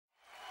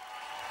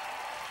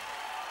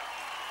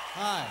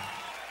Hi.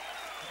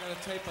 I got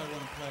a tape I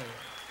want to play.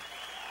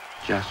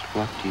 Just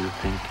what do you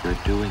think you're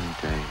doing,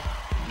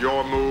 Dave?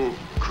 Your move,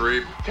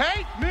 creep.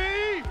 Take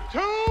me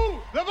to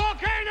the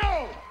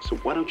volcano! So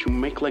why don't you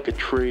make like a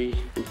tree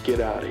and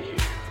get out of here?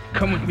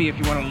 Come with me if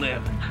you want to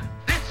live.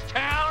 This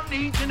town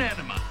needs an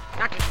enema.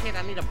 Dr. Kid,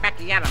 I need a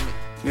backiotomy.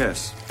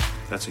 Yes,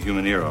 that's a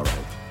human ear, all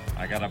right.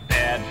 I got a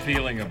bad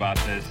feeling about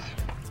this.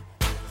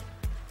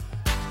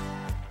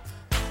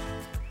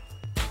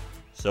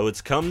 So it's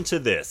come to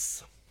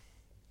this.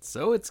 A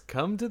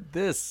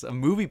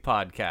movie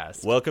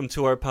podcast. Welcome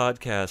to our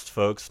podcast,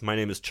 folks. My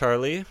name is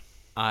Charlie.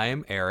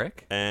 I'm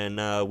Eric.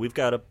 And we've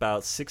got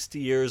about 60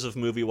 years of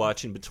movie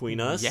watching between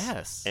us.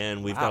 Yes.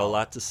 And we've got a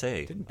lot to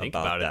say. Didn't think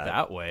about it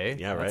that way.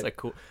 Yeah, That's right? a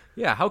cool...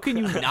 Yeah, how can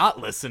you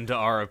not listen to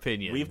our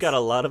opinions? We've got a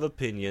lot of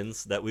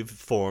opinions that we've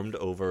formed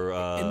over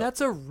and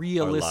that's a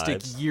realistic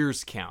lives.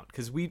 years count,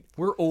 because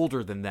we're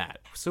older than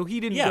that. So he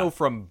didn't Yeah. go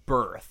from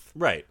birth.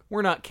 Right.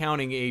 We're not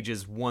counting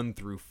ages 1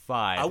 through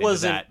 5 I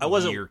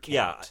wasn't year count.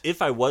 Yeah,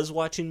 if I was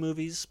watching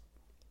movies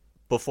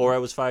before I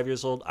was 5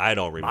 years old, I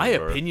don't remember.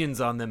 My opinions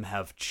on them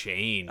have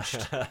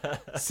changed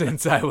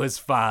since I was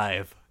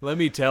 5. Let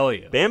me tell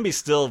you. Bambi's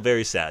still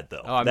very sad,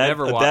 though. Oh,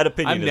 that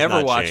opinion I'm has never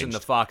not watching changed.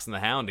 The Fox and the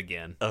Hound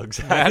again. Oh,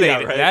 exactly.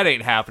 That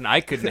ain't happening.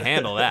 I couldn't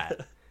handle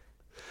that.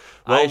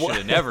 I should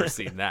have never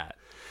seen that.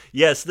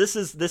 Yes, this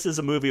is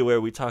a movie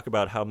where we talk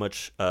about how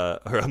much, or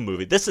a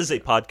movie. This is a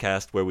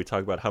podcast where we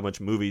talk about how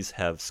much movies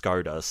have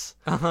scarred us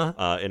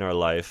in our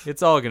life.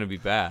 It's all going to be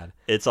bad.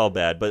 It's all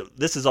bad, but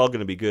this is all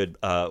going to be good.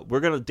 We're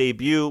going to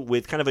debut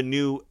with kind of a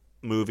new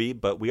movie,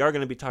 but we are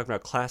going to be talking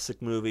about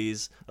classic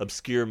movies,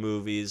 obscure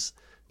movies,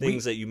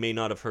 things that you may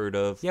not have heard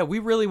of. Yeah, we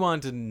really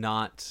wanted to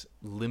not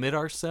limit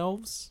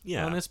ourselves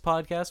on this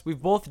podcast.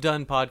 We've both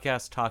done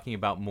podcasts talking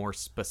about more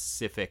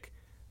specific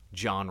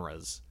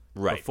genres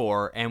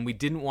before, and we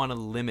didn't want to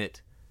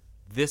limit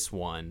this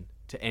one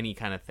to any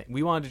kind of thing.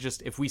 We wanted to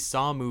just, if we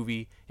saw a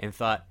movie and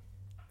thought,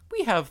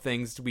 we have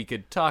things we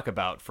could talk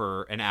about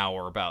for an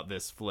hour about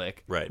this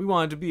flick, we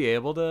wanted to be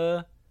able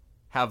to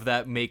have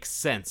that make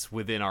sense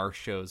within our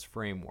show's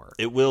framework.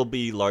 It will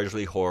be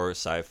largely horror,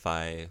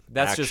 sci-fi,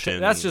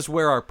 action. That's just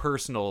where our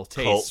personal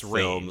tastes cult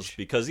range. Films,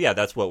 because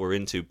that's what we're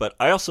into. But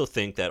I also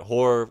think that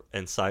horror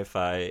and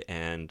sci-fi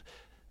and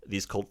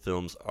these cult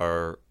films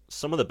are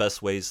some of the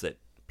best ways that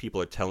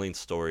people are telling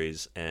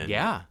stories and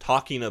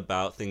talking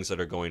about things that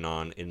are going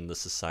on in the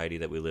society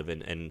that we live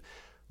in. And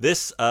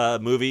this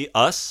movie,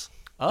 Us,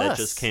 that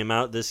just came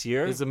out this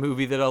year, is a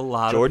movie that a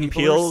lot Jordan of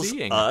people Peele's are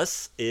seeing.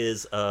 Us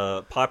is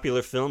a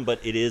popular film, but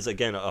it is,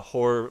 again, a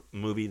horror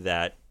movie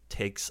that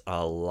takes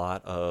a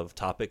lot of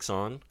topics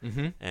on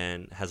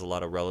and has a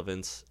lot of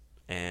relevance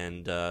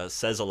and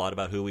says a lot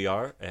about who we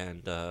are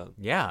and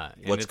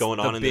what's going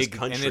on in this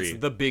country. And it's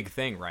the big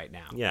thing right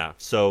now. Yeah,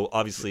 so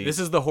obviously... This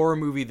is the horror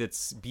movie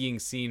that's being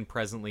seen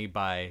presently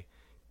by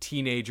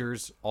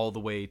teenagers all the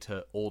way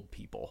to old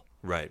people.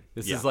 Right.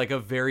 This is like a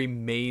very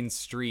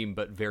mainstream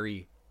but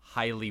very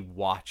highly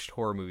watched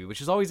horror movie,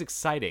 which is always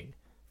exciting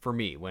for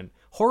me. When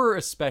horror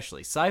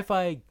especially,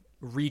 sci-fi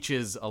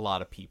reaches a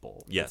lot of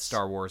people. Yes.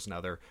 Star Wars and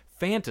other.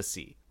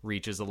 Fantasy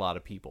reaches a lot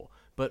of people.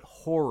 But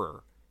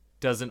horror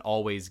doesn't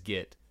always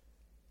get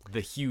the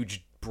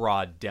huge,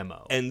 broad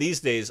demo. And these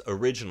days,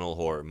 original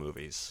horror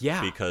movies. Yeah.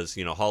 Because,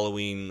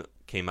 Halloween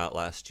came out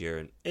last year,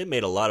 and it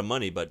made a lot of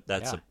money, but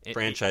that's a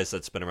franchise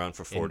that's been around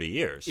for 40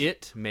 years.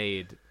 It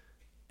made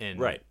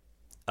an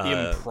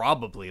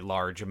improbably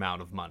large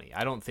amount of money.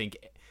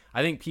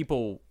 I think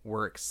people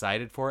were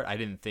excited for it. I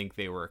didn't think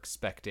they were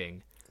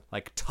expecting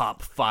like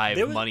top 5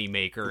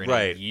 moneymaker in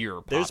a year.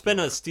 Popular. There's been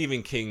a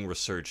Stephen King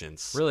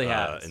resurgence, really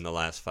has, in the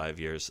last 5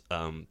 years.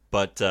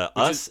 But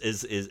Us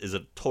is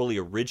a totally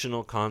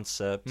original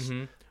concept.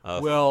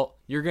 Mm-hmm. Well,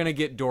 you're gonna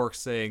get dorks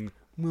saying,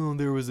 "Well,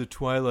 there was a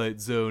Twilight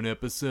Zone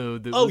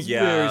episode that was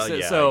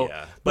very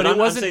but it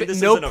wasn't.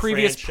 No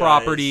previous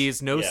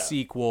properties, no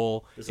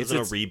sequel. This isn't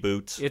a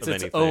reboot. It's of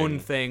its anything. own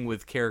thing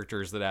with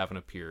characters that haven't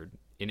appeared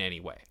in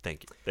any way.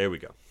 Thank you. There we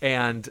go.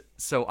 And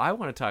so I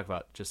want to talk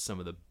about just some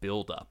of the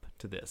build-up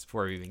to this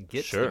before we even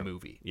get to the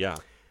movie. Yeah.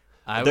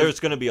 There's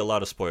going to be a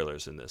lot of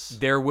spoilers in this.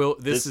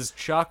 This is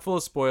chock full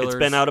of spoilers. It's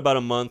been out about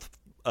a month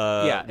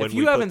when if you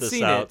we haven't put this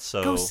seen out, it,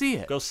 so go see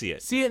it. Go see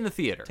it. See it in the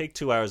theater. Take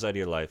 2 hours out of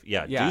your life.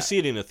 Yeah, do see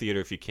it in a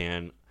theater if you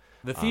can.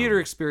 The theater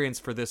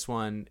experience for this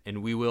one,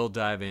 and we will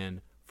dive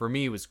in, for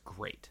me was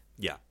great.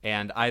 Yeah.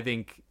 And I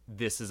think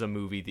this is a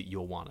movie that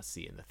you'll want to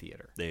see in the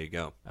theater. There you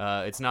go.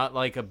 It's not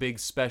like a big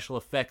special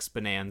effects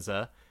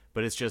bonanza,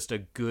 but it's just a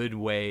good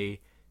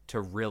way to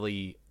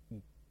really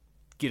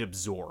get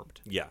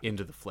absorbed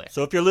into the flick.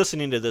 So if you're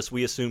listening to this,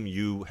 we assume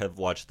you have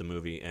watched the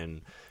movie,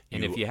 and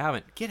if you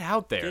haven't, get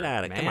out there. Get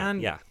at it, man. come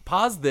on. Yeah.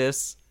 Pause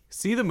this,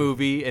 see the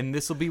movie, and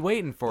this will be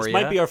waiting for you.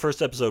 This might be our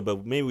first episode,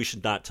 but maybe we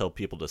should not tell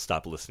people to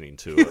stop listening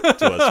to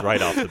us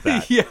right off the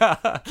bat.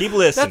 Yeah. Keep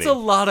listening. That's a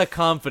lot of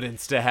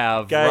confidence to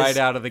have, guys, right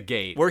out of the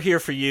gate. We're here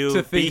for you.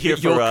 To think be here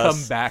that you'll for us.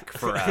 come back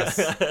for us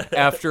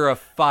after a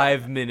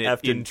 5-minute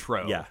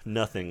intro. Yeah,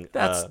 nothing.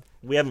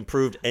 We haven't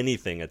proved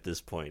anything at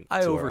this point.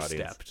 I to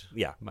overstepped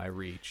yeah. my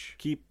reach.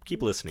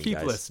 Keep listening, Keep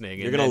guys.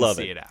 listening. You're going to love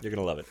it. You're going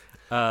to love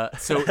it.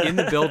 So in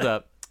the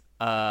build-up,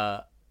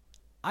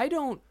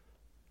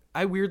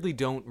 I weirdly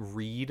don't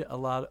read a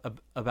lot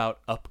about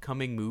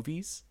upcoming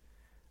movies.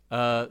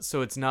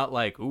 So it's not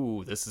like,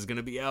 ooh, this is going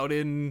to be out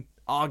in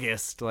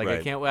August. Like,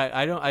 right.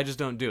 I just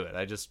don't do it.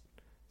 I just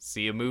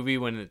see a movie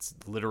when it's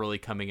literally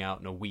coming out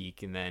in a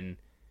week, and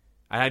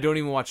I don't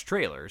even watch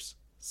trailers.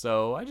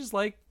 So I just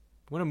like,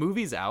 when a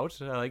movie's out,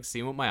 I like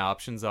seeing what my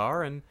options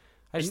are, and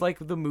I just like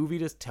the movie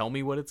to tell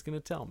me what it's going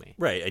to tell me.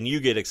 Right, and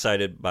you get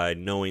excited by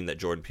knowing that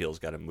Jordan Peele's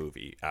got a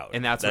movie out.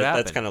 And that's what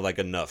happened. That's kind of like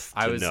enough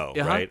to know,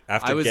 right?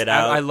 After Get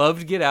Out. I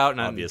loved Get Out. And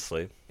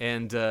obviously.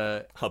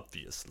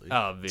 Obviously.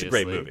 It's a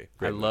great movie.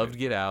 I loved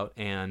Get Out,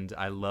 and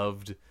I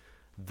loved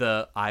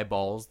the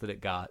eyeballs that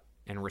it got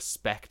and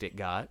respect it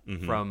got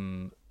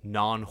from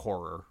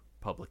non-horror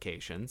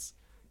publications.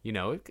 You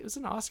know, it was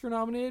an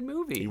Oscar-nominated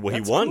movie. Well,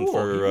 he won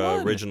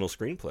for original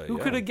screenplay. Who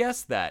could have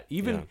guessed that?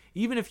 Even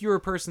if you're a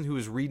person who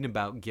was reading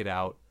about Get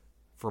Out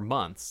for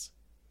months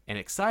and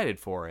excited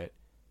for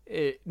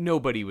it,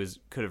 nobody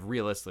could have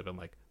realistically been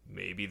like,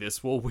 maybe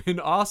this will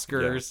win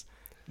Oscars.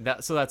 Yeah.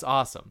 So that's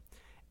awesome.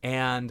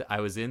 And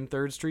I was in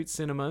Third Street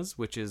Cinemas,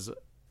 which is,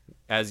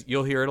 as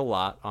you'll hear it a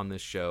lot on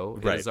this show,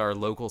 right. It is our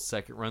local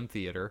second-run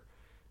theater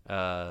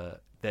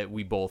that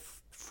we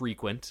both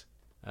frequent.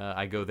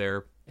 I go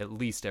there at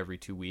least every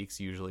 2 weeks,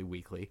 usually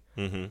weekly.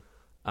 Mm-hmm.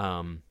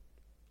 I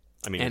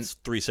mean, it's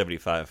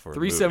 $3.75 for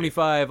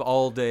 $3.75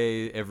 all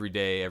day, every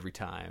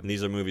time. And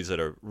these are movies that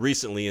are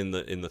recently in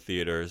the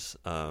theaters.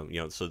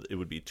 So it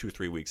would be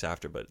 2-3 weeks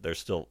after, but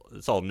it's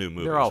all new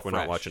movies. They're all We're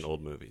fresh. not watching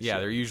old movies. Yeah,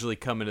 they're usually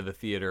coming to the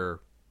theater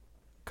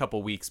a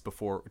couple weeks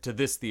before, to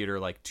this theater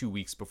like 2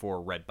 weeks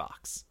before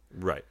Redbox.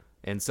 Right.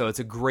 And so it's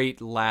a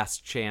great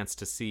last chance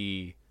to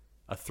see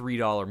a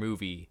 $3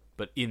 movie,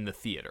 but in the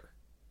theater.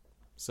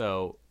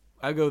 So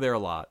I go there a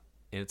lot,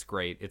 and it's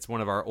great. It's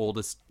one of our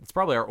oldest. It's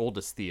probably our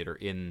oldest theater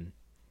in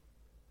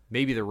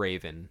maybe the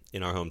Raven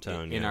in our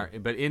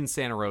hometown. But in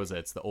Santa Rosa,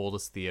 it's the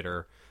oldest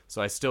theater.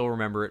 So I still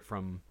remember it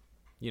from,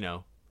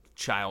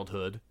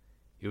 childhood.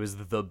 It was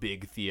the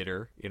big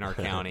theater in our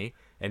county,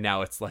 and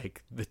now it's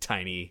like the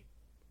tiny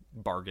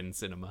bargain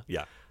cinema.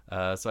 Yeah.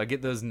 So I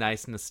get those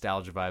nice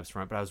nostalgia vibes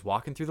from it. But I was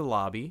walking through the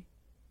lobby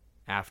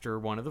after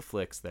one of the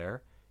flicks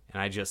there,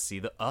 and I just see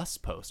the Us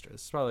posters.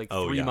 It's probably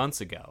like 3 months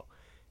ago.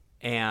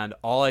 And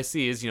all I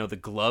see is, the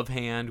glove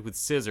hand with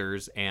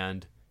scissors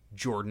and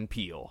Jordan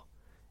Peele.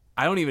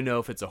 I don't even know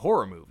if it's a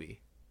horror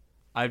movie.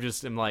 I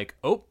just am like,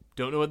 oh,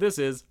 don't know what this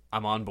is.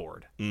 I'm on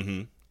board.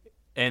 Mm-hmm.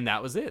 And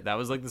that was it. That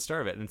was like the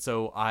start of it. And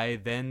so I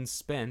then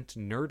spent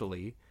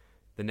nerdily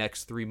the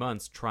next 3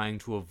 months trying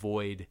to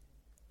avoid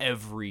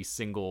every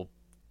single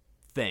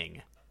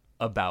thing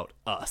about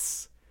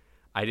Us.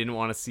 I didn't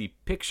want to see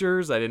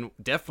pictures. I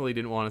definitely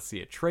didn't want to see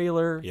a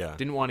trailer. Yeah.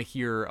 Didn't want to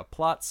hear a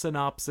plot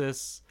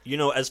synopsis.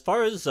 As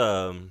far as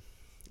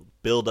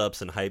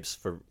build-ups and hypes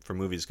for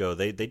movies go,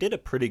 they did a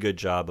pretty good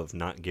job of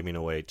not giving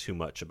away too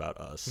much about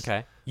Us.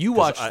 Okay. You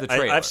watched the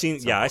trailer. I've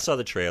seen, I saw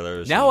the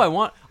trailers. Now I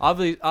want,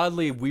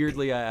 oddly,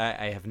 weirdly,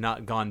 I have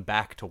not gone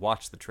back to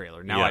watch the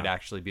trailer. Now I'd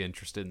actually be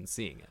interested in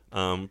seeing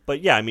it.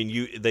 But yeah, I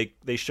mean,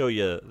 they show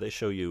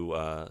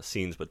you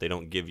scenes, but they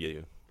don't give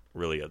you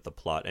really the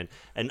plot.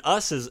 And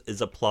Us is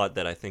a plot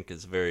that I think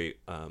is very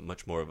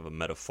much more of a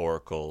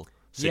metaphorical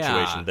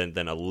situation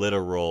than a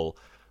literal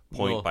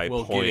point by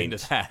point. We'll get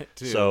into that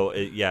too. So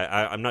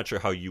I'm not sure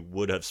how you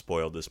would have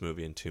spoiled this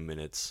movie in 2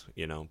 minutes,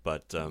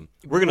 but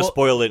we're going to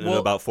spoil it in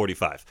about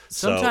 45.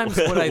 Sometimes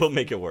so we'll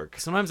make it work.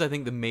 Sometimes I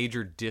think the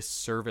major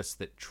disservice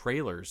that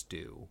trailers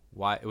do,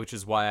 which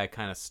is why I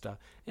kind of stuff.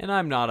 And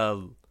I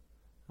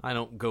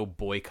don't go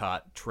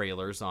boycott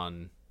trailers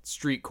on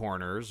street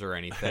corners or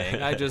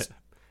anything. I just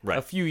right.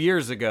 A few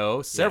years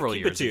ago, several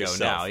years ago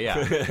yourself.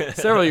 now,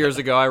 several years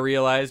ago, I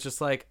realized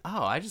just like,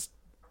 I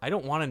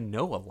don't want to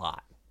know a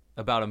lot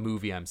about a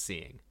movie I'm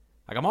seeing.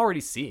 Like, I'm already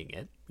seeing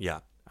it. Yeah.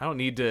 I don't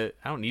need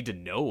to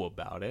know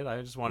about it.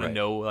 I just want to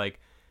know, like,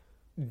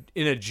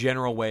 in a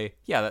general way,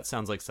 that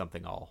sounds like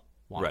something I'll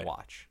want to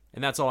watch.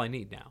 And that's all I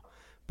need now.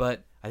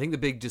 But I think the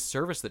big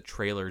disservice that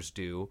trailers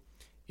do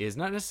is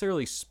not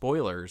necessarily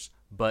spoilers,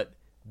 but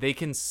they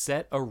can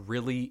set a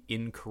really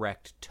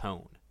incorrect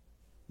tone.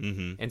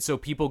 Mm-hmm. And so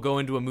people go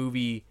into a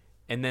movie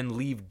and then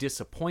leave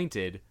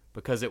disappointed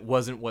because it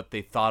wasn't what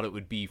they thought it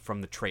would be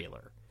from the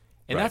trailer.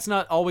 And that's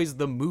not always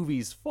the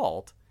movie's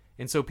fault.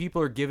 And so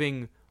people are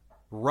giving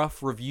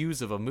rough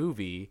reviews of a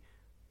movie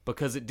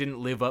because it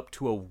didn't live up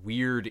to a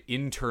weird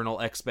internal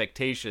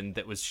expectation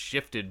that was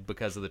shifted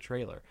because of the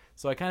trailer.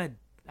 So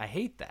I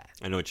hate that.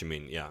 I know what you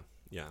mean. Yeah.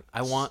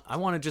 I want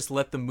to just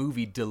let the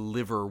movie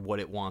deliver what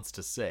it wants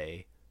to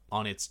say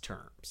on its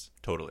terms.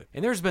 Totally.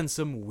 And there's been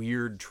some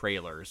weird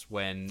trailers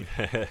when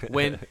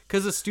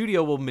because a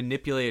studio will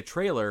manipulate a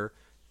trailer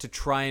to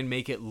try and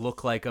make it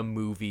look like a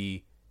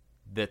movie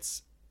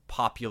that's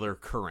popular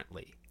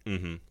currently.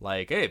 Mm-hmm.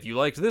 Like, hey, if you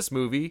liked this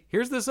movie,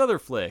 here's this other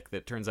flick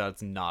that turns out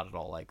it's not at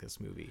all like this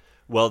movie.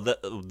 Well,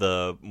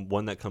 the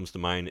one that comes to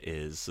mind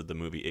is the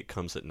movie It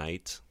Comes at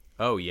Night.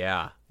 Oh,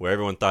 yeah. Where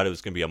everyone thought it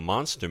was going to be a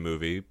monster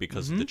movie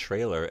because of the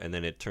trailer, and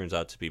then it turns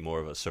out to be more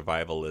of a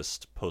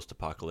survivalist,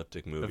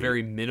 post-apocalyptic movie. A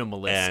very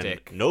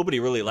minimalistic. And nobody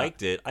really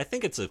liked it. I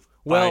think it's a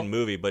fine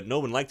movie, but no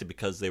one liked it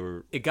because they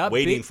were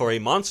waiting for a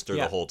monster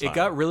the whole time. It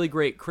got really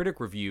great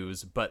critic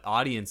reviews, but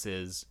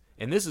audiences,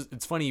 and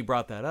it's funny you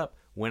brought that up,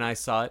 when I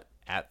saw it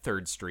at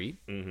 3rd Street,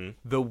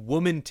 the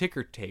woman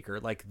ticket taker,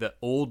 like the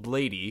old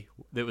lady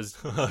that was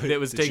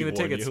taking the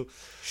tickets,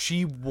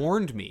 she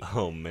warned me.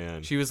 Oh,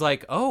 man. She was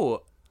like,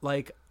 oh,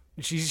 like,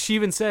 she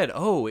even said,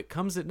 oh, it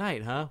comes at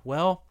night, huh?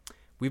 Well,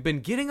 we've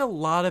been getting a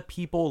lot of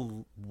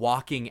people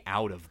walking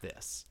out of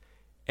this,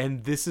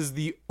 and this is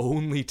the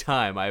only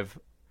time I've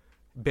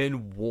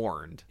been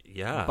warned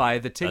by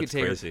the ticket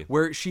taker, crazy.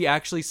 Where she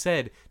actually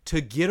said,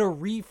 to get a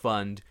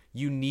refund,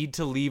 you need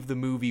to leave the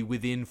movie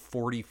within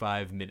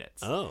 45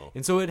 minutes. Oh.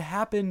 And so it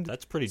happened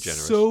That's pretty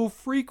generous. So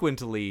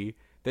frequently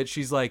that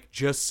she's like,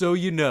 just so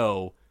you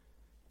know,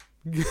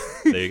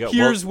 there you go.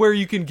 Here's where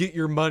you can get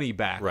your money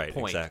back. Right,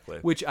 point. exactly.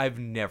 Which I've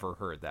never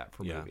heard that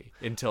from a movie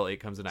until It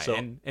Comes at Night. So,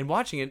 and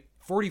watching it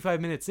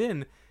 45 minutes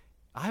in,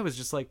 I was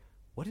just like,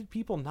 what did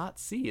people not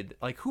see?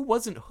 Like, who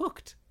wasn't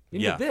hooked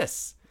into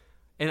this?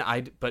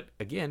 But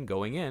again,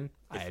 going in,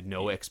 I had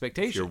no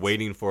expectations. You're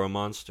waiting for a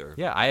monster.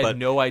 Yeah, I had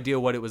no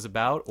idea what it was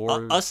about.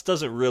 Or Us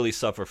doesn't really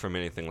suffer from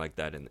anything like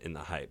that in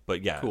the hype.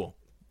 But yeah, cool.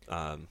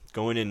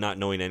 Going in not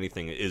knowing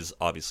anything is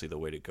obviously the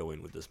way to go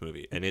in with this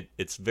movie. And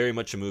it's very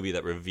much a movie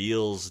that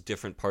reveals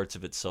different parts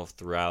of itself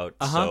throughout.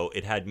 So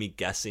it had me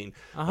guessing.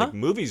 Like,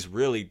 movies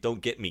really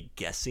don't get me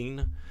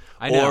guessing.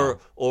 I know.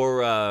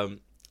 Or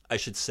I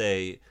should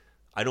say,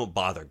 I don't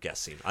bother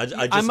guessing. I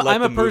just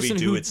let the movie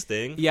do its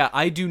thing. Yeah,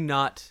 I do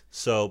not.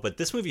 So, but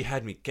this movie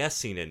had me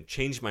guessing and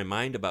changed my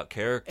mind about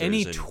characters.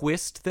 Any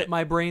twist that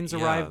my brain's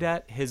arrived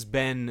at has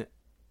been...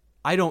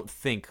 I don't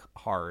think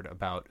hard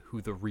about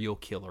who the real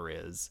killer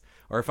is.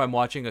 Or if I'm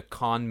watching a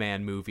con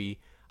man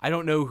movie, I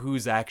don't know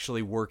who's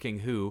actually working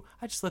who.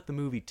 I just let the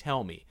movie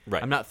tell me.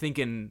 Right. I'm not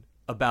thinking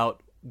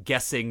about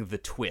guessing the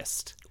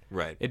twist.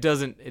 Right.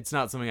 It's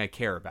not something I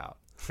care about.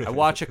 I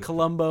watch a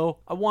Columbo.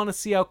 I want to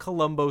see how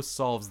Columbo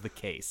solves the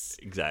case.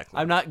 Exactly.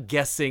 I'm not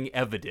guessing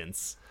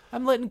evidence.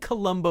 I'm letting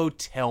Columbo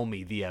tell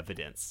me the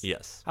evidence.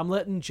 Yes. I'm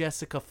letting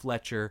Jessica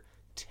Fletcher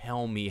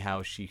tell me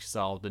how she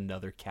solved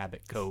another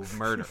Cabot Cove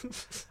murder.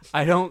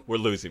 We're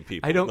losing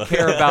people. I don't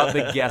care about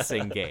the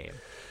guessing game.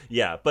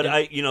 Yeah,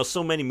 but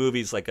so many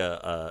movies like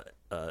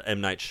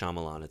M. Night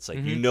Shyamalan, it's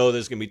like,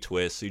 there's going to be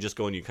twists, so you just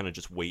go and you kind of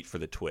just wait for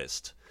the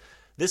twist.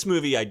 This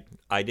movie,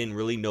 I didn't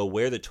really know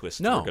where the twists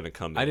were going to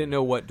come in. I didn't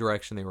know what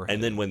direction they were headed.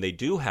 And then when they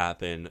do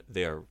happen,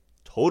 they're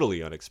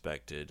totally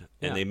unexpected.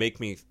 And they make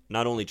me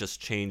not only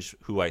just change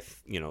who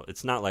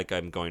it's not like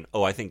I'm going,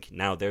 oh, I think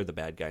now they're the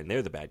bad guy and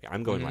they're the bad guy.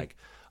 I'm going like,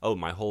 oh,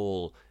 my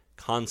whole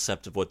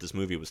concept of what this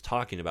movie was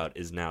talking about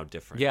is now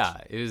different. Yeah,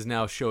 it is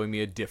now showing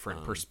me a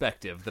different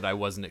perspective that I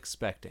wasn't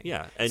expecting.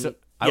 Yeah, and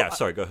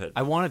sorry, go ahead.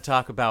 I want to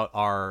talk about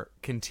our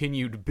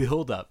continued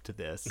build up to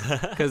this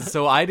because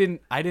I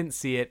didn't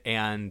see it,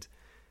 and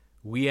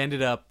we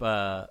ended up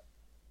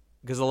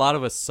because a lot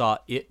of us saw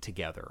it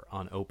together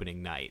on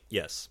opening night.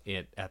 Yes,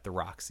 at the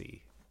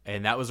Roxy,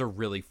 and that was a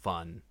really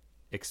fun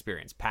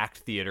experience. Packed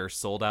theater,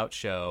 sold out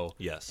show.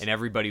 Yes, and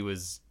everybody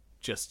was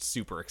just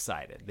super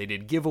excited. They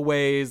did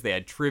giveaways, they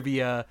had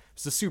trivia. It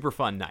was a super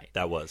fun night.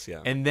 That was,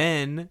 yeah. And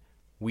then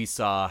we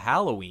saw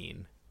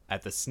Halloween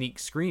at the sneak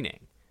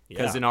screening.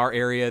 Because in our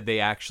area, they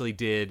actually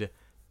did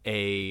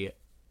a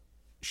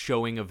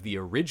showing of the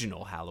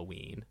original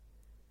Halloween.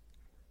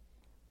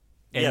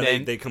 And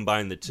then they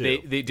combined the two.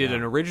 They did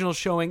an original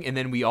showing, and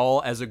then we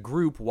all, as a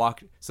group,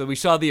 walked. So we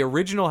saw the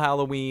original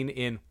Halloween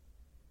in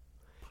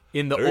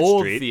the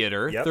old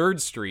theater,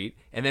 3rd Street,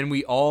 and then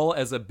we all,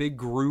 as a big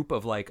group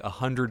of like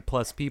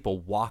 100+ people,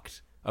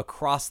 walked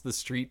across the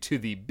street to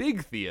the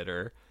big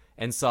theater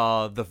and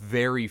saw the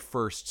very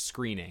first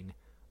screening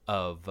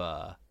of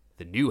the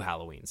new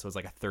Halloween. So it was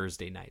like a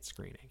Thursday night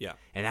screening. Yeah.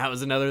 And that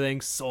was another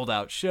thing, sold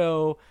out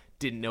show,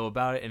 didn't know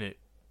about it, and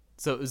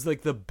so it was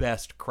like the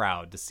best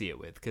crowd to see it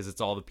with because it's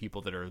all the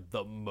people that are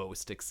the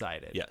most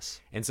excited. Yes.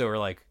 And so we're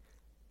like,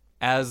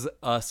 as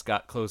us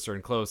got closer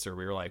and closer,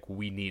 we were like,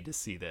 we need to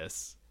see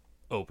this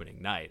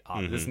opening night.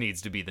 This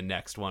needs to be the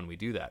next one we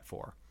do that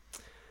for.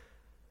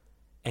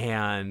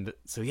 And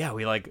so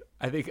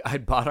I think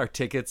I'd bought our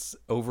tickets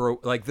over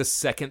like the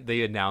second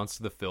they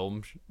announced the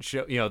film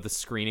show, the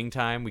screening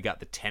time. We got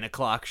the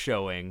 10:00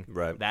 showing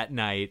that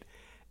night,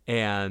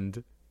 and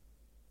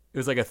it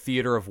was like a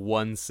theater of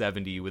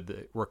 170 with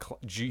the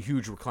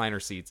huge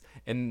recliner seats.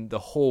 And the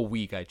whole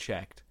week I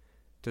checked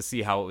to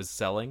see how it was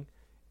selling.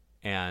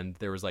 and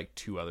there was like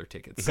 2 other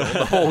tickets sold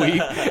the whole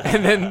week.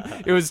 And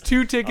then it was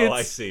 2 tickets.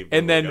 I see.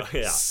 And then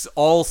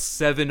all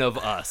 7 of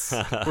us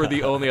were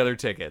the only other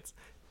tickets.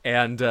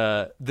 And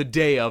the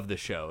day of the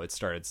show, it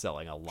started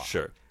selling a lot.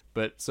 Sure.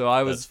 But so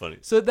I was. That's funny.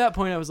 So at that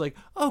point, I was like,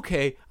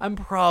 okay, I'm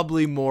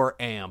probably more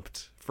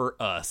amped for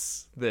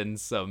us than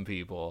some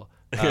people.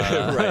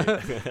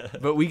 Right.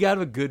 But we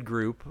got a good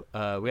group.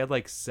 We had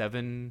like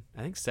 7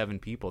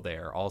 people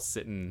there, all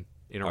sitting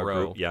in a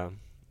row. Group, yeah.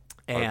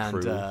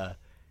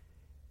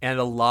 And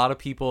a lot of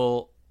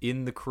people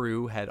in the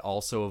crew had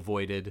also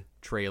avoided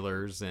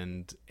trailers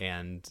and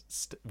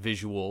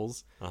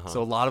visuals.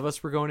 So a lot of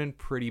us were going in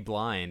pretty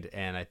blind,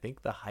 and I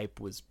think the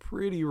hype was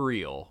pretty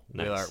real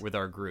with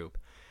our group.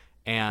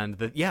 And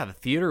the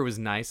theater was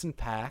nice and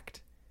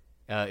packed.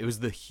 It was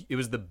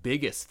the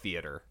biggest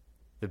theater,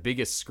 the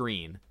biggest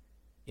screen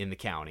in the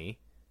county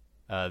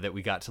that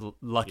we got to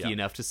lucky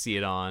enough to see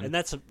it on. And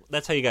that's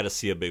how you got to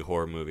see a big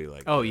horror movie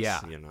like this.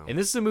 Yeah. You know. And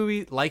this is a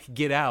movie like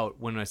Get Out.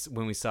 When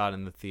we saw it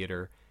in the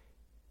theater,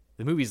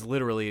 the movie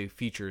literally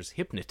features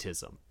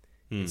hypnotism.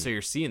 And so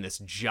you're seeing this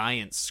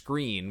giant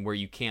screen where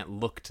you can't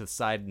look to the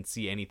side and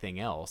see anything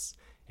else,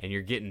 and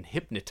you're getting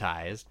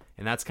hypnotized.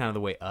 And that's kind of the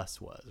way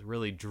Us was. It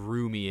really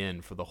drew me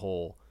in for the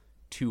whole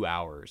 2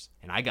 hours,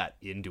 and I got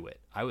into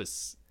it. I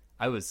was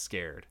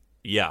scared.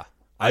 Yeah.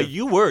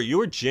 You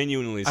were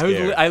genuinely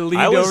scared. I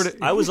leaned over to...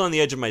 I was on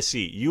the edge of my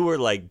seat. You were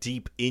like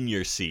deep in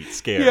your seat,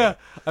 scared. Yeah,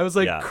 I was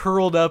like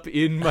curled up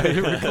in my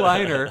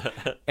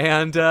recliner,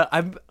 and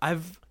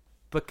I've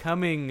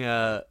becoming.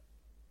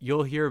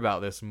 You'll hear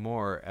about this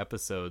more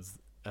episodes.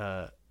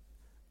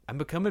 I'm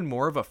becoming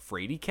more of a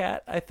fraidy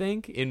cat, I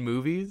think, in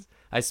movies.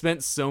 I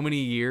spent so many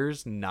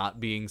years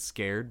not being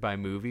scared by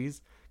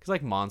movies because,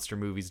 like, monster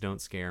movies don't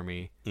scare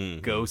me,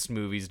 ghost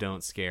movies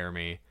don't scare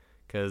me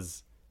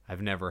because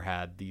I've never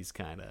had these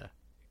kind of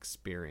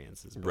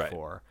experiences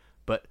before. Right.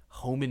 But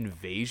home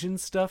invasion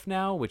stuff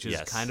now, which is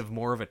kind of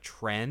more of a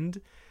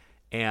trend,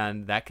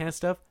 and that kind of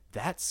stuff,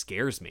 that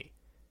scares me.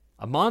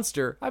 A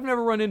monster, I've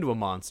never run into a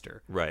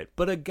monster. Right.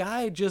 But a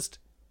guy just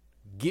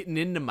getting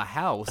into my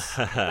house,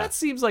 that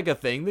seems like a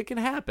thing that can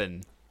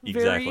happen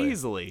very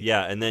easily.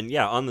 Yeah, and then,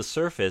 on the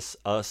surface,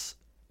 Us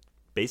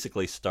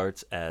basically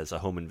starts as a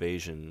home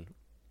invasion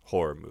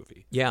horror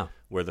movie. Yeah.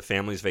 Where the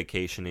family's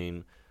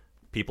vacationing,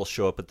 people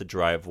show up at the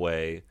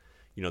driveway.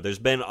 You know, there's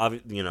been,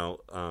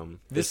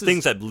 there's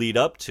things that lead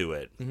up to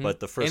it,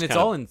 but the first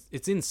and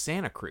it's in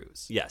Santa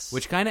Cruz. Yes.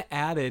 Which kind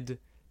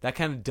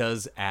of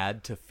does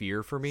add to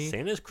fear for me.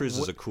 Santa Cruz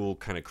is a cool,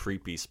 kind of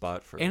creepy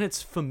spot for me. And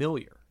it's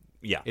familiar.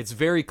 Yeah. It's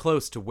very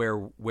close to where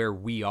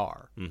we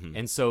are.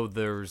 And so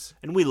there's...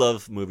 And we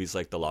love movies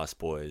like The Lost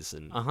Boys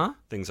and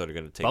things that are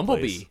going to take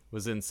Bumblebee place.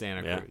 was in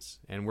Santa Cruz.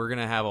 And we're going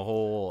to have a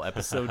whole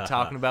episode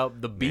talking about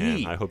the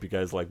bee. Man, I hope you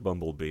guys like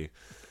Bumblebee.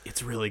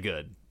 It's really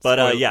good. But,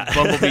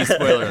 Bumblebee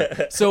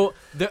spoiler. So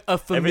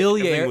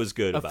everything was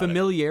good a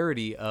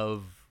familiarity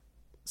of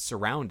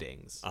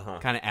surroundings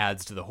kind of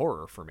adds to the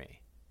horror for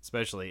me,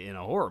 especially in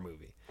a horror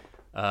movie.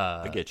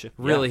 I get you.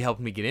 Really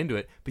helped me get into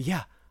it. But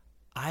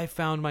I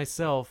found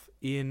myself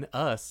in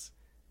Us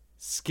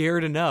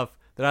scared enough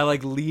that I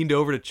like leaned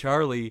over to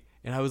Charlie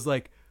and I was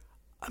like,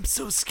 I'm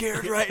so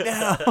scared right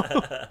now.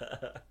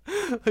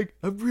 Like,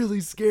 I'm really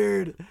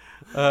scared.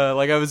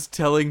 Like I was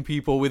telling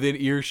people within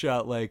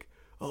earshot, like,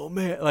 oh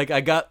man, like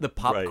the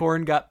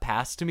popcorn got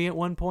passed to me at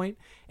one point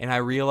and I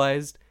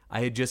realized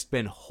I had just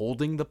been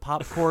holding the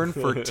popcorn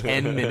for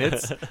 10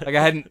 minutes. Like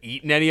I hadn't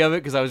eaten any of it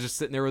because I was just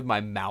sitting there with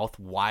my mouth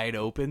wide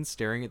open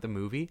staring at the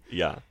movie.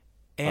 Yeah.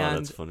 And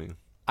that's funny.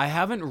 I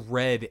haven't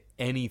read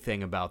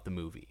anything about the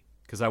movie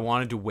because I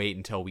wanted to wait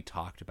until we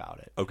talked about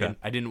it. Okay. And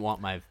I didn't want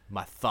my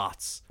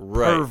thoughts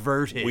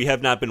perverted. We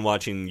have not been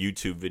watching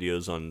YouTube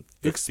videos on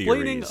the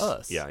explaining theories.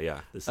 Us. Yeah.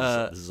 This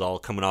is all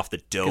coming off the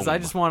dome. Because I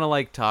just want to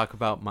like talk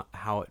about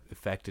how it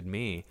affected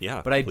me.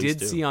 Yeah, but I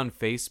did see on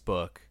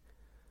Facebook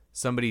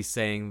somebody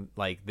saying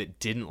like that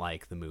didn't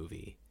like the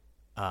movie,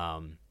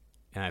 and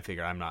I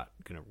figured I'm not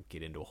gonna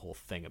get into a whole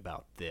thing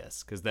about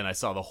this because then I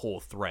saw the whole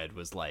thread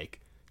was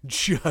like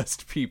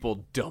just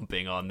people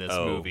dumping on this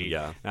movie.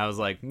 Yeah, and I was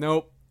like,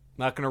 nope.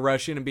 Not gonna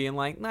rush in and being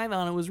like, I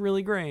thought it was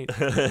really great.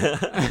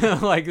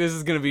 Like this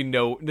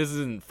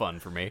isn't fun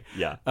for me.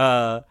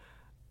 Yeah.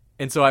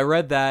 And so I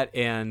read that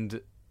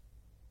and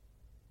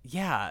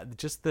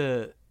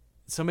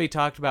somebody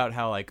talked about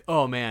how like,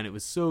 oh man, it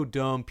was so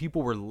dumb.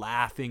 People were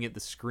laughing at the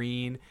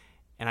screen,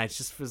 and I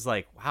just was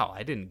like, wow,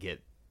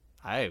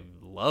 I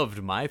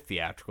loved my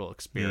theatrical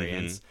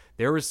experience. Mm-hmm.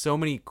 There were so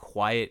many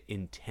quiet,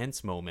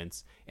 intense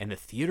moments, and the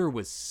theater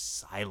was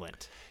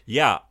silent.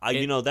 Yeah,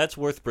 that's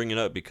worth bringing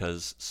up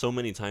because so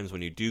many times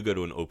when you do go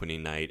to an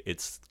opening night,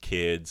 it's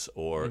kids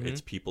or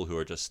it's people who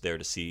are just there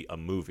to see a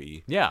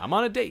movie. Yeah, I'm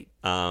on a date.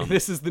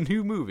 This is the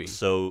new movie.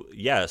 So,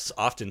 yes,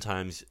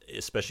 oftentimes,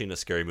 especially in a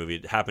scary movie,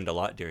 it happened a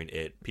lot during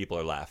it. People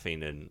are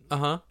laughing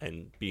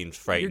and being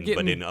frightened,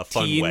 but in a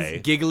fun way.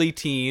 Giggly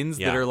teens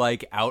that are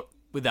like out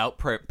without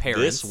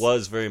parents. This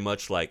was very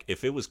much like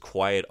if it was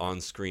quiet on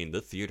screen,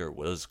 the theater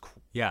was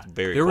Yeah.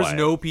 very There was quiet.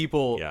 no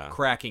people Yeah.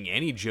 cracking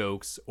any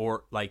jokes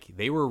or like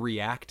they were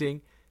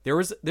reacting.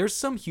 There's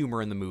some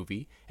humor in the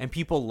movie and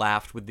people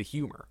laughed with the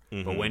humor.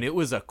 Mm-hmm. But when it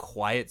was a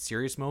quiet,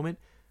 serious moment,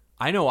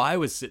 I know I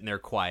was sitting there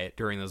quiet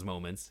during those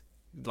moments,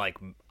 like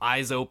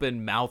eyes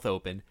open, mouth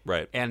open.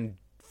 Right. And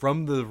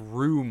from the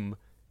room,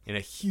 in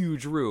a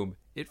huge room,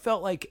 it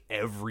felt like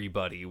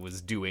everybody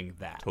was doing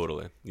that.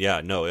 Totally.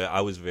 Yeah, no,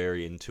 I was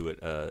very into it.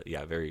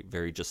 Very,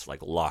 very just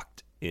like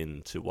locked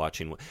into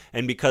watching.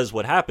 And because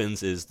what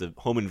happens is the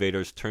home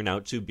invaders turn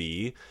out to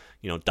be,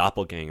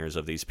 doppelgangers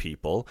of these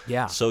people.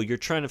 Yeah. So you're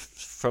trying to,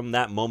 from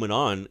that moment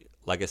on,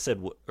 like I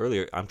said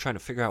earlier, I'm trying to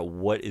figure out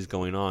what is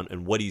going on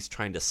and what he's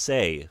trying to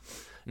say.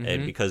 Mm-hmm.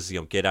 And because,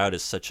 Get Out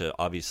is such a,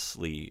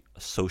 obviously,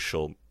 a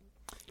social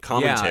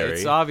commentary. Yeah,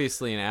 it's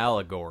obviously an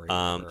allegory.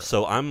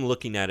 So I'm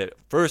looking at it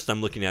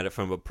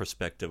from a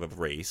perspective of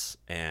race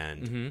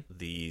and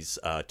these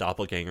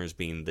doppelgangers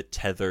being the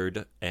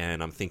tethered,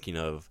 and I'm thinking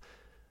of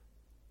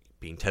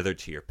being tethered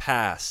to your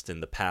past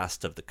and the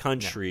past of the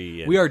country.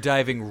 Yeah. And we are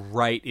diving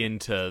right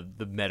into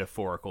the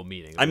metaphorical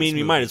meaning. I mean,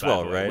 you might as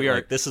well, right? We are.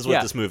 Like, this is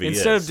what this movie is.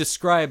 Instead of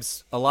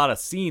describes a lot of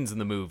scenes in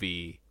the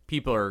movie,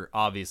 people are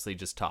obviously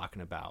just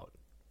talking about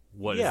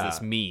what does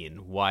this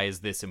mean? Why is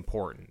this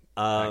important?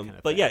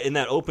 But yeah, in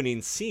that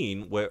opening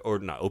scene, or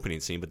not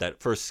opening scene, but that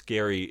first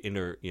scary in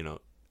the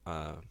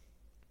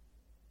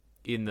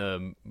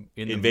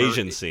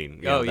invasion scene.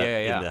 In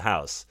the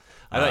house.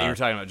 I thought you were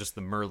talking about just the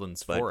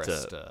Merlin's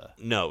Forest.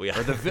 No,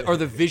 yeah, or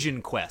the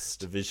Vision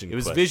Quest. It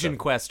was Vision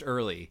Quest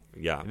early.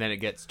 Yeah, and then it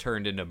gets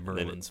turned into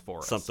Merlin's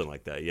Forest, something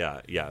like that.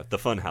 Yeah, the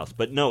fun house.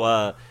 But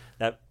no,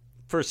 that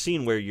first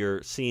scene where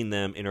you're seeing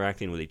them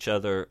interacting with each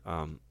other.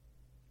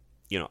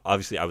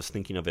 Obviously, I was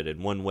thinking of it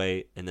in one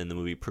way, and then the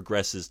movie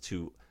progresses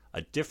to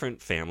a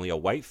different family, a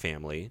white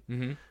family.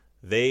 Mm-hmm.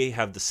 They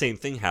have the same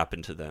thing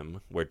happen to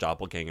them, where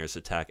doppelgangers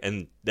attack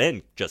and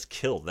then just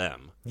kill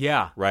them.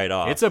 Yeah, right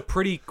off. It's a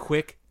pretty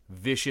quick,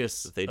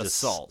 vicious they just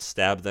assault.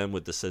 Stab them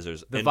with the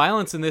scissors. The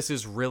violence in this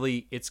is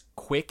it's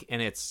quick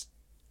and it's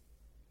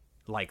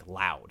like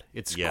loud.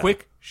 It's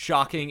quick,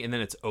 shocking, and then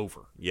it's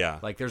over. Yeah,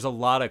 like there's a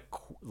lot of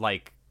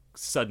like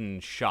sudden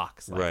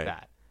shocks like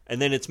that.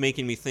 And then it's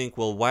making me think,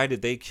 well, why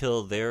did they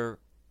kill their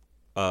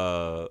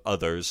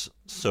others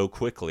so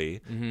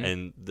quickly,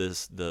 and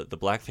the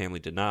black family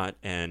did not?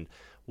 And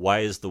why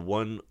is the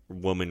one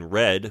woman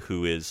Red,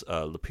 who is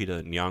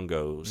Lupita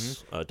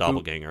Nyong'o's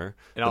doppelganger,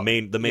 the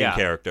main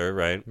character,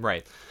 right?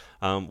 Right.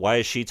 Why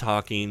is she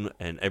talking,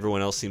 and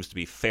everyone else seems to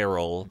be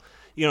feral?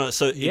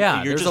 So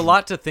there's a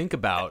lot to think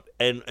about.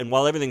 And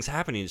while everything's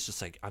happening, it's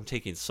just like I'm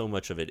taking so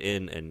much of it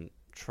in and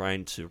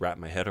trying to wrap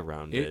my head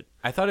around it.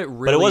 I thought it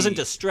really... But it wasn't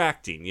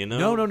distracting,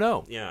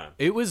 No. Yeah.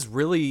 It was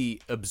really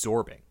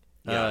absorbing.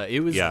 Yeah.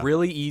 It was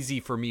really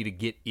easy for me to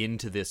get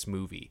into this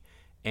movie.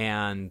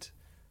 And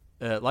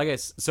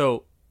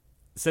so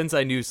since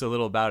I knew so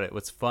little about it,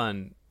 what's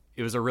fun,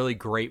 it was a really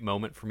great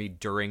moment for me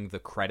during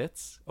the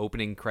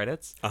opening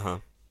credits. Uh-huh.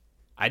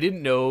 I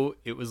didn't know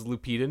it was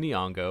Lupita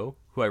Nyong'o,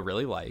 who I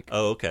really like.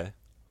 Oh, okay.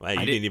 Wow,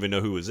 you didn't even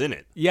know who was in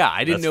it. Yeah,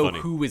 I didn't know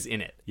who was in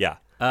it. Yeah.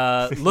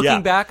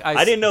 Looking back,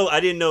 I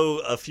didn't know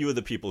a few of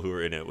the people who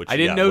were in it. Which I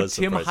didn't know was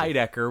Tim surprising.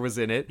 Heidecker was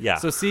in it. Yeah.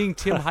 So seeing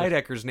Tim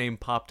Heidecker's name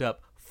popped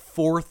up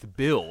fourth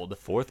build,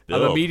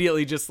 I'm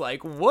immediately just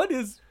like, what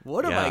am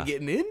I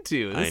getting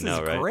into? This is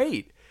right?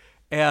 great.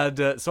 And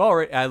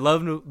I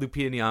love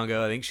Lupita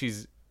Nyong'o. I think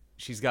she's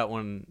got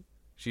one.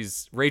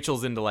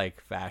 Rachel's into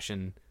like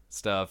fashion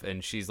stuff,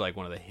 and she's like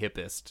one of the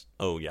hippest.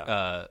 Oh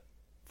yeah.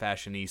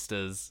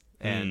 Fashionistas,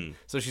 and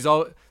so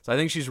I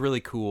think she's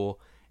really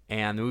cool.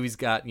 And the movie's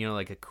got,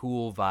 like a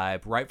cool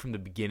vibe. Right from the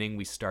beginning,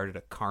 we started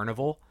a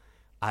carnival.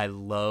 I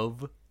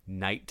love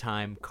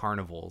nighttime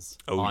carnivals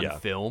on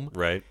film.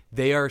 Right.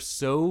 They are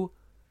so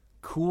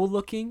cool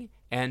looking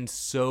and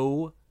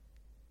so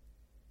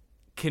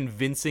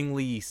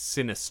convincingly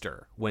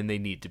sinister when they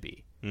need to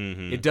be.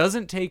 Mm-hmm. It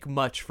doesn't take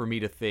much for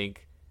me to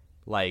think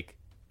like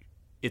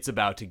it's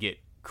about to get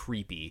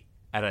creepy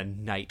at a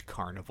night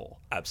carnival.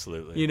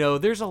 Absolutely.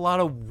 There's a lot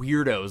of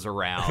weirdos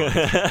around.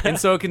 And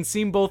so it can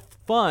seem both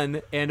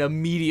fun and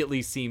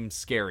immediately seem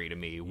scary to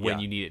me when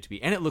you need it to be.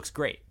 And it looks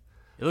great.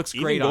 It looks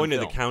great Even going on to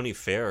film. the county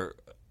fair,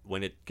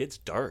 when it gets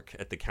dark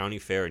at the county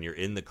fair and you're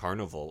in the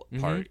carnival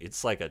part,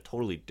 it's like a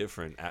totally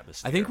different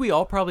atmosphere. I think we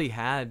all probably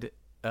had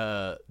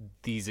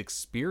these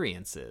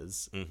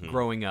experiences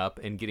growing up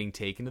and getting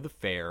taken to the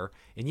fair.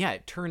 And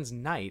it turns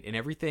night and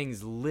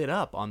everything's lit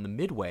up on the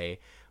midway,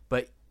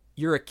 but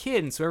you're a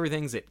kid, and so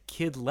everything's at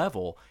kid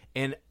level.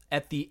 And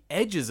at the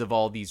edges of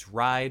all these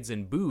rides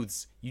and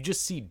booths, you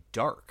just see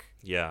dark.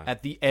 Yeah.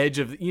 At the edge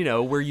of,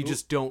 where you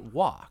just don't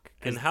walk.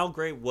 And how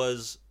great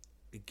was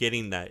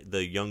getting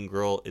the young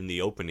girl in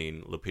the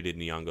opening, Lupita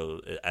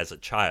Nyong'o, as a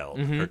child,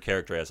 her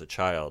character as a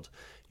child.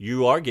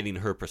 You are getting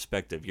her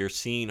perspective. You're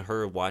seeing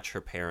her watch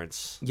her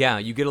parents. Yeah,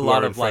 you get a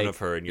lot of in front of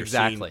her, and you're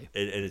seeing, and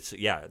it's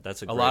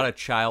that's a lot of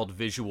child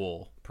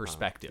visual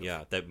perspective.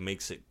 That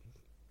makes it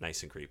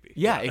nice and creepy.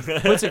 Yeah, it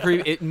puts it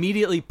creepy. It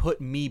immediately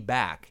put me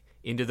back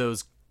into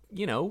those,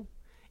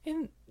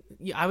 and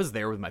I was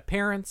there with my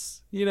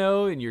parents,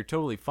 and you're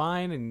totally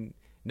fine and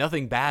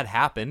nothing bad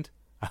happened.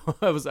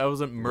 I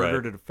wasn't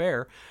murdered at a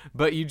fair,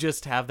 but you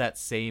just have that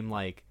same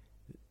like,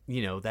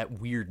 that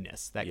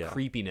weirdness, that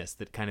creepiness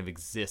that kind of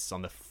exists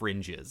on the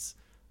fringes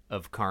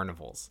of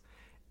carnivals.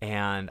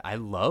 And I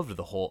loved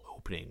the whole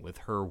opening with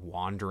her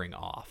wandering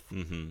off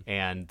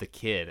and the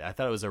kid. I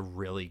thought it was a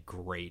really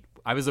great.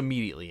 I was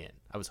immediately in.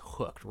 I was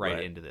hooked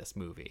right into this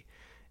movie,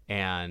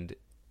 and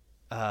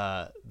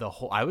I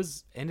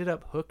ended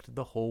up hooked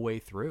the whole way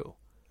through.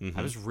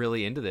 I was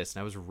really into this,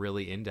 and I was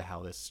really into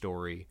how this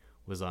story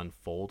was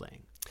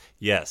unfolding.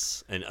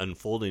 Yes, and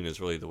unfolding is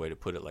really the way to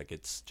put it. Like,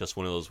 it's just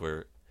one of those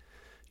where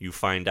you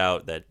find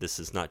out that this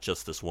is not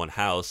just this one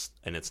house,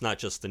 and it's not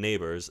just the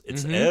neighbors,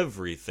 it's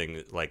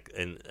everything. Like,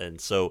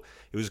 and so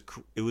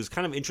it was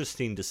kind of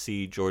interesting to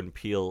see Jordan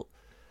Peele,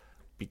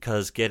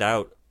 because Get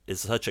Out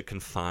is such a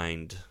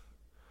confined,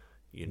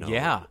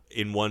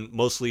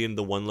 mostly in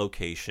the one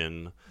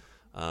location.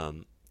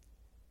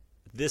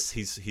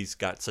 He's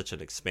got such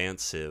an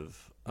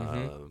expansive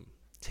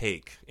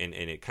take, and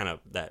it kind of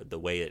the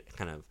way it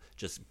kind of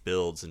just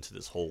builds into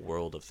this whole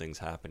world of things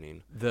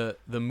happening. The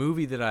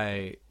movie that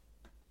I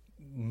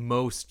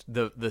most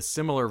the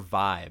similar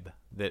vibe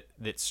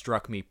that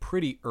struck me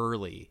pretty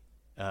early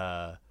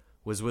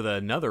was with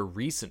another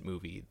recent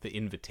movie, The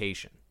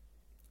Invitation.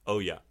 Oh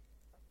yeah,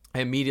 I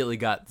immediately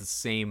got the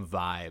same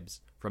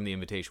vibes from The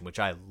Invitation, which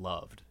I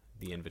loved.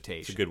 The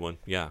Invitation, it's a good one.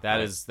 Yeah,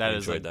 that is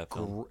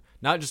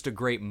not just a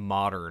great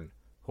modern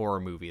horror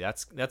movie.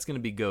 That's going to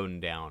be going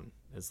down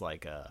as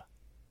like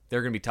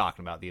they're going to be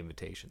talking about The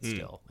Invitation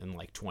still in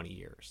like 20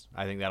 years.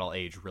 I think that'll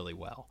age really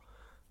well.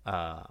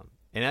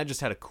 And that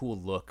just had a cool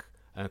look,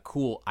 a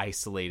cool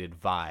isolated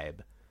vibe.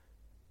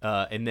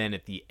 And then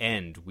at the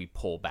end, we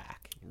pull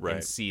back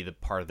and see the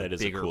part of the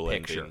bigger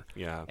picture. Ending.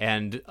 Yeah.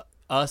 And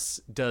Us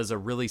does a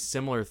really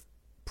similar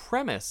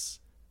premise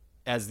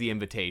as The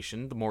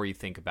Invitation, the more you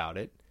think about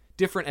it.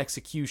 Different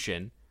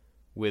execution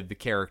with the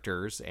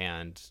characters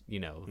and,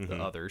 the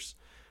others.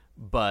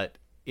 But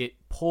it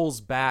pulls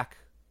back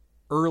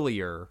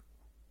earlier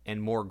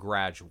and more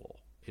gradual.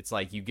 It's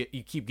like you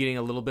keep getting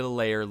a little bit of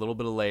layer, and a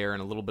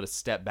little bit of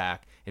step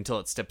back until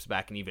it steps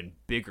back an even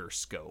bigger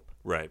scope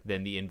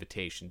than The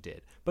Invitation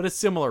did. But a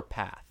similar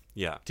path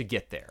to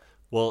get there.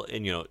 Well,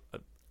 and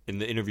in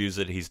the interviews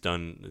that he's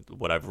done,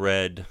 what I've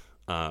read,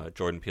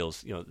 Jordan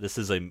Peele's, this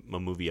is a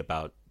movie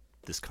about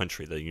this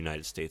country, the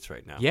United States,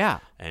 right now. Yeah.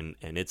 And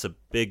it's a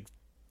big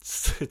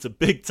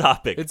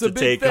topic to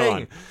take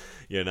on.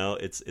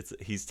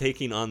 He's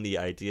taking on the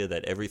idea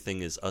that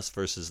everything is us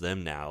versus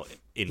them now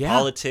in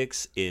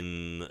politics,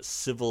 in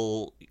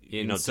civil,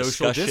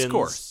 social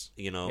discourse.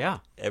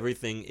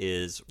 Everything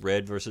is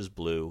red versus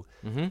blue,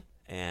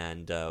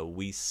 and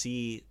we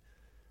see,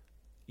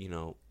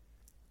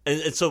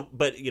 and so,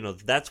 but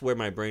that's where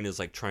my brain is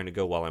like trying to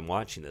go while I'm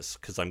watching this,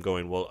 because I'm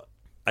going, well,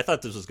 I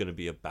thought this was going to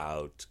be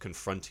about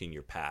confronting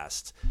your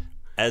past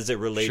as it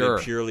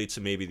related purely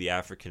to maybe the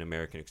African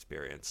American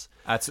experience.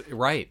 That's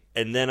right.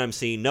 And then I'm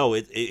seeing, no,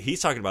 he's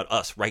talking about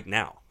us right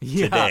now,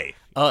 today.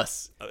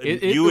 Us.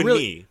 You and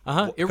me,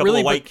 a couple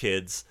of white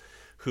kids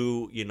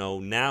who,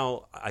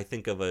 now I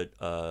think of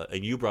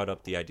and you brought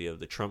up the idea of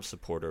the Trump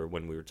supporter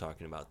when we were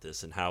talking about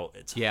this, and how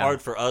it's hard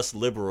for us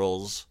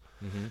liberals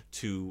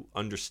to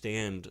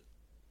understand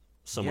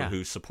someone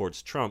who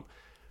supports Trump,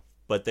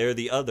 but they're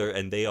the other,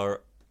 and they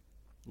are,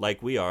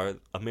 like we are,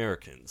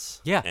 Americans.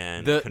 Yeah,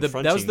 and that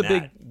was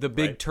the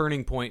big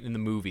turning point in the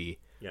movie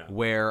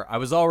where I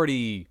was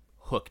already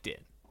hooked in.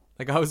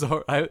 Like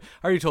I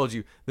already told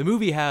you, the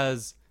movie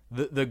has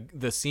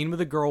the scene with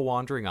the girl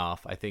wandering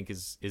off. I think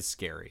is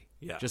scary.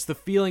 Yeah, just the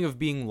feeling of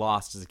being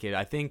lost as a kid.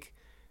 I think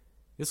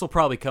this will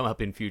probably come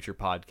up in future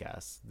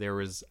podcasts.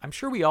 I'm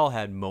sure we all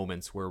had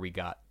moments where we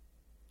got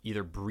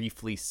either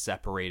briefly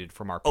separated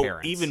from our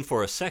parents. Even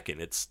for a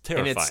second. It's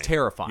terrifying. And it's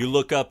terrifying. You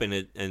look up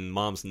and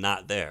mom's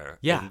not there.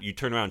 Yeah. And you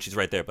turn around, she's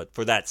right there. But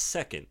for that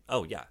second,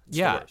 it's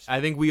the worst. I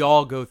think we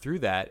all go through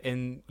that.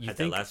 And you had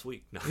think that last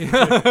week. No.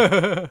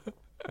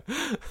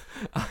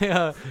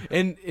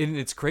 And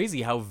it's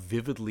crazy how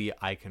vividly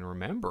I can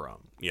remember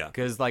them. Yeah.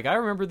 Because I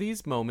remember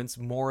these moments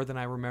more than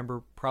I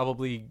remember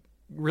probably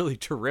really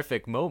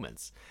terrific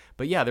moments.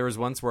 But yeah, there was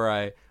once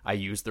where I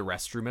used the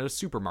restroom at a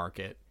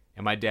supermarket.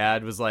 And my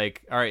dad was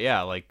like, all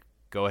right,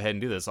 go ahead and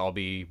do this. I'll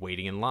be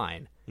waiting in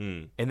line.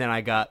 And then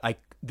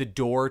the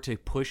door to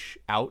push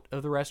out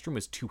of the restroom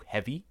was too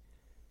heavy.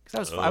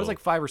 Because I was like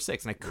 5 or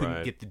 6, and I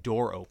couldn't get the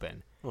door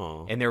open.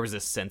 Oh. And there was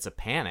this sense of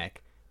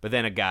panic. But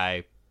then a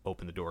guy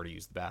opened the door to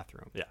use the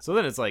bathroom. Yeah. So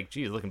then it's like,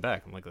 geez, looking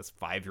back, I'm like this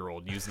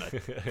 5-year-old using a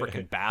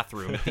freaking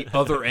bathroom at the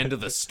other end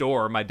of the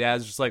store. My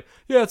dad's just like,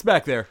 yeah, it's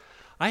back there.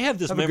 I have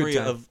this memory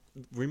of,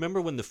 remember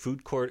when the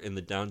food court in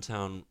the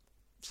downtown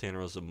Santa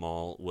Rosa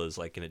Mall was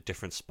in a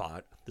different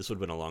spot? This would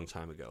have been a long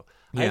time ago.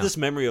 I have this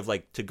memory of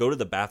to go to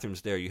the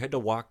bathrooms there, you had to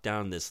walk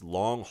down this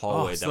long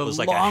hallway that was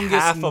a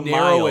half a mile,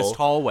 narrowest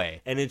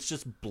hallway, and it's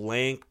just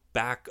blank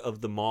back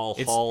of the mall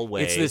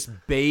hallway. It's this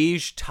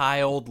beige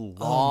tiled,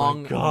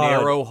 long,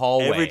 narrow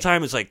hallway. Every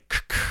time it's like,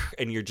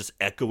 and you're just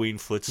echoing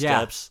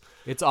footsteps. Yeah.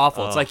 It's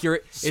awful. It's like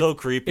so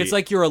creepy. It's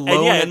like you're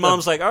alone. And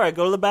Mom's like, all right,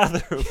 go to the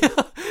bathroom.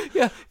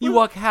 Yeah, you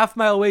walk half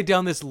mile away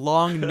down this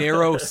long,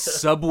 narrow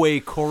subway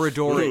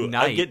corridor at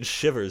night. I'm getting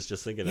shivers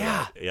just thinking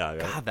about it. Yeah, right?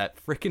 God,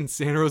 that freaking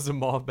Santa Rosa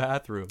Mall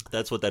bathroom.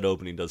 That's what that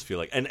opening does feel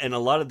like. And a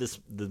lot of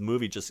the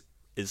movie just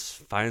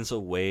finds a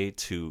way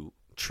to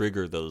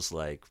trigger those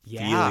like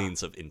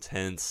feelings of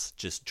intense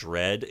just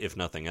dread, if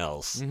nothing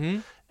else. Mm-hmm.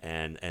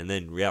 And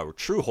then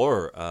true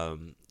horror,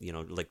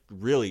 like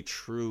really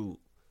true,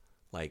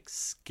 like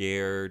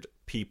scared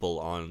people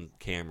on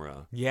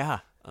camera. Yeah.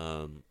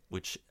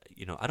 Which,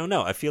 I don't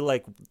know. I feel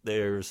like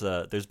there's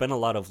been a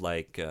lot of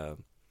like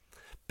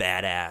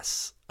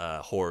badass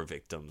horror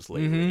victims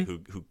lately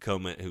who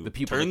come in, who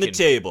turn the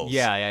tables.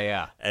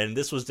 Yeah. And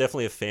this was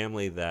definitely a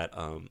family that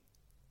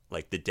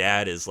like the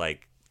dad is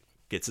like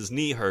gets his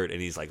knee hurt and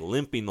he's like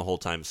limping the whole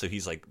time, so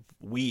he's like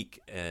weak,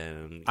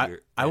 and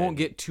I won't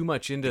get too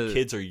much into the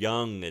kids are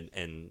young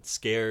and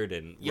scared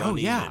and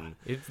running.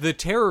 The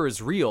terror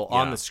is real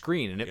on the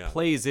screen, and it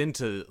plays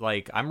into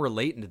like I'm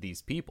relating to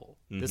these people.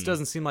 This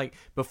doesn't seem like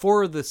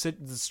before the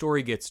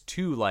story gets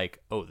too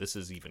like, oh, this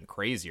is even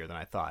crazier than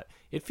I thought.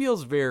 It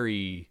feels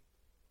very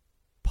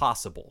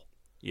possible.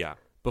 Yeah.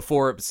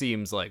 Before it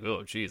seems like,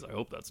 oh, geez, I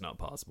hope that's not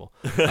possible.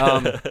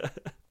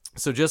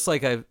 So just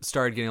like I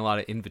started getting a lot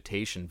of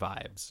Invitation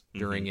vibes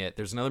during it,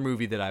 there's another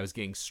movie that I was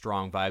getting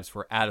strong vibes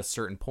for at a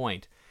certain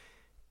point,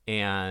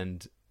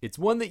 and it's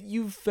one that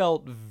you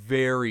felt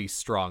very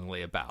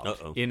strongly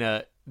about.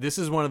 This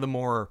is one of the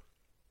more,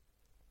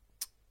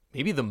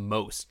 maybe the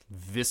most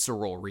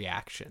visceral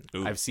reaction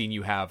I've seen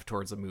you have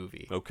towards a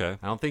movie. Okay.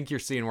 I don't think you're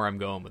seeing where I'm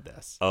going with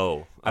this.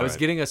 I was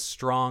getting a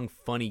strong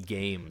Funny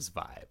Games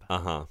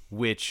vibe,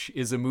 which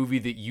is a movie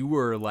that you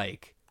were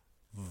like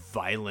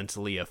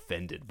violently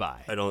offended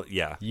by.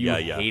 You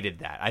hated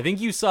that. I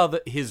think you saw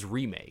his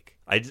remake.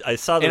 I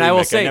saw the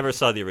remake. I never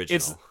saw the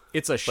original.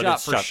 It's a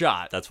shot for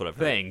shot. That's what I've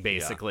heard. Thing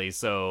basically. Yeah.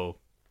 So,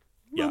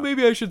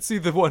 maybe I should see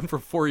the one for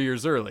 4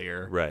 years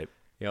earlier. Right.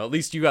 At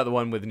least you got the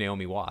one with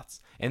Naomi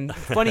Watts. And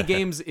Funny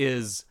Games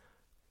is,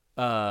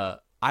 I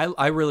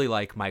really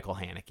like Michael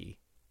Haneke.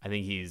 I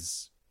think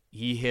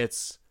he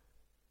hits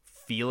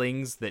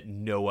feelings that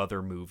no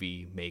other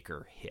movie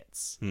maker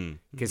hits,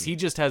 because he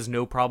just has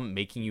no problem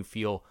making you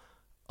feel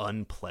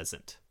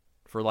unpleasant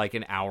for like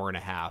an hour and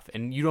a half,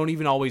 and you don't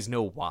even always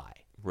know why.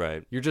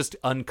 Right. You're just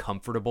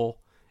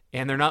uncomfortable,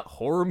 and they're not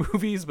horror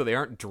movies, but they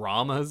aren't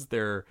dramas.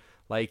 They're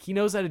like, he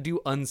knows how to do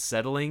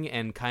unsettling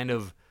and kind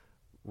of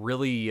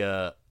really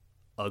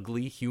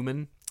ugly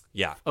human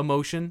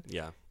emotion.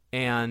 Yeah.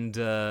 And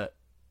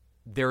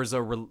there's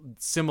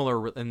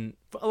similar, and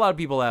a lot of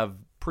people have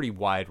pretty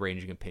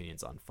wide-ranging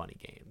opinions on Funny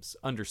Games,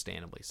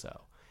 understandably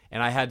so.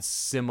 And I had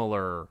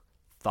similar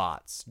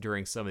thoughts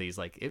during some of these.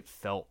 Like, it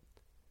felt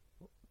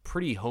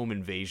pretty home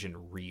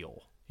invasion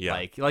real. Yeah.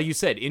 Like you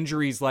said,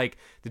 injuries like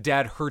the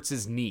dad hurts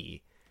his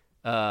knee.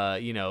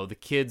 The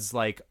kids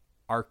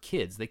are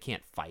kids. They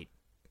can't fight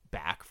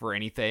back for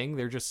anything.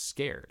 They're just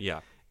scared.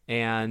 Yeah.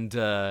 And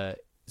so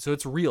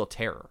it's real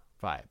terror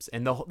vibes.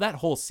 And that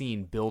whole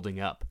scene building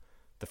up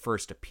the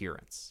first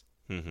appearance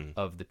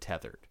of the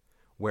Tethered,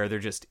 where they're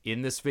just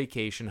in this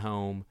vacation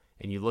home,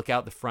 and you look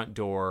out the front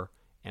door,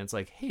 and it's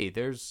like, hey,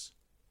 there's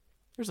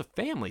a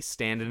family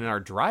standing in our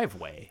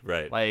driveway.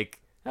 Right.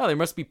 Like, oh, they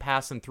must be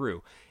passing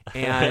through.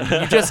 And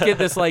you just get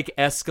this like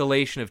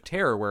escalation of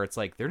terror where it's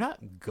like, they're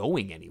not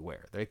going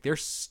anywhere. They're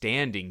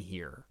standing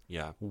here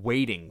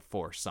waiting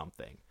for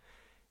something.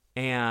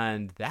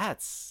 And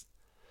that's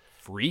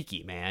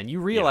freaky, man. You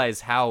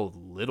realize how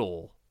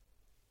little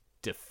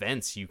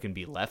defense you can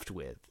be left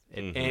with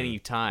at any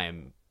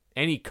time,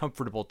 any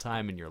comfortable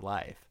time in your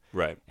life.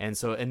 Right. And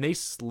they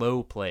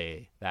slow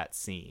play that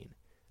scene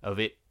of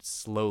it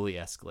slowly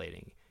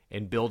escalating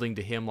and building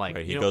to him like,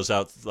 he goes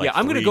out like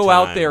I'm going to go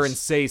out there and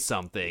say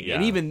something. Yeah.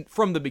 And even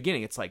from the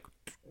beginning, it's like,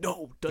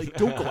 no, don't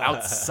go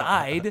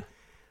outside.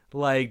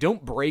 Like,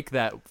 don't break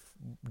that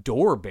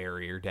door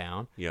barrier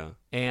down. Yeah.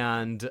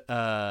 And,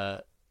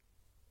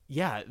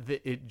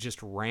 it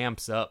just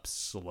ramps up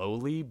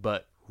slowly,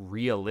 but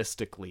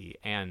realistically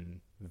and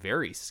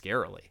very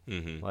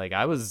scarily. Like,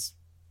 I was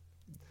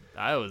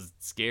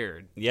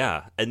scared.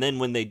 Yeah. And then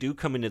when they do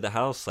come into the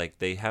house, like,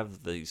 they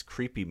have these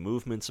creepy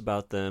movements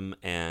about them,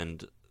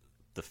 and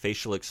the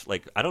facial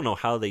I don't know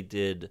how they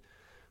did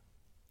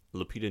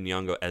Lupita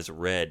Nyong'o as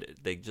Red.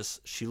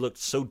 She looked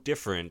so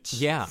different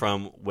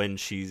from when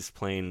she's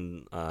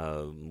playing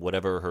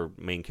whatever her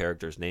main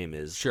character's name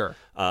is. Sure.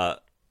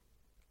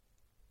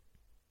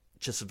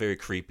 Just very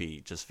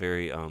creepy, just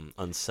very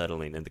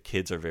unsettling, and the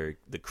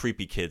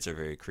creepy kids are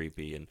very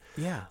creepy, and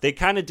they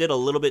kind of did a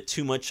little bit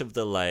too much of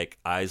the like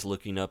eyes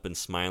looking up and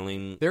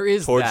smiling. There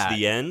is towards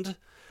the end.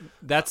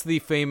 That's the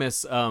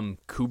famous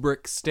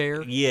Kubrick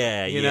stare.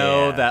 Yeah, you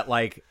know that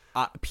like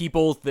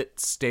people that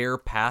stare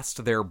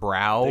past their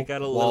brow. They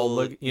got a little,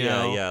 like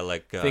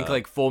think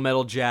like Full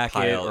Metal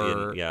Jacket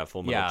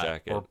Full Metal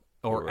Jacket, or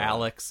Or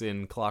Alex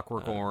in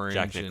Clockwork Orange.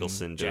 Jack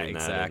Nicholson doing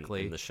that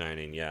in The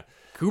Shining,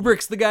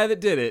 Kubrick's the guy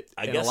that did it.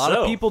 I guess a lot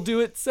so. of people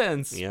do it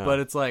since, but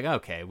it's like,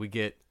 okay, we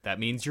get that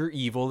means you're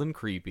evil and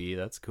creepy.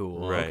 That's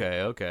cool. Right.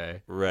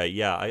 Okay. Right,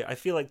 yeah. I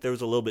feel like there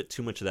was a little bit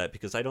too much of that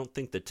because I don't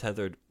think the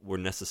Tethered were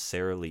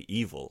necessarily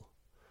evil.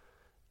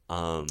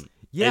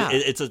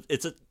 That's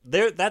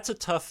a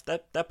tough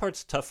that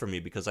part's tough for me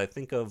because I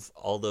think of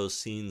all those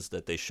scenes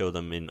that they show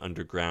them in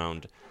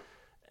Underground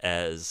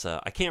as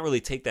I can't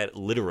really take that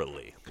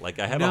literally. Like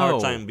I have a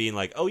hard time being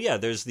like, oh yeah,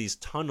 there's these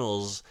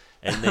tunnels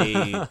and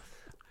they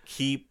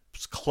keep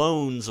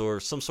clones or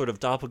some sort of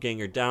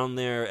doppelganger down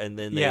there, and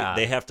then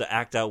they have to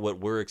act out what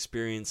we're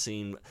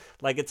experiencing.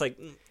 Like it's like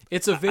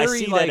it's a very I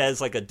see that as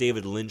like a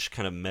David Lynch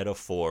kind of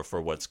metaphor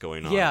for what's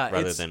going on.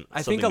 Rather than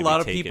I think a lot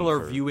of people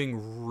are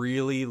viewing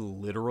really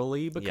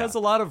literally because a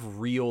lot of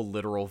real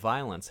literal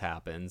violence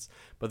happens.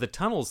 But the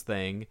tunnels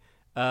thing,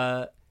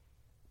 I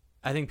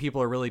think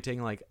people are really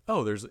taking like,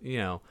 oh, there's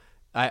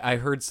I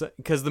heard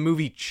because the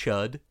movie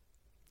Chud.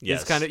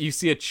 Yes. It's kind of you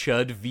see a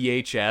Chud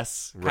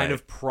VHS kind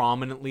of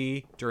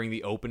prominently during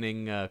the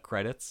opening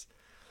credits,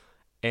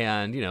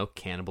 and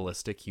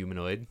cannibalistic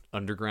humanoid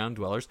underground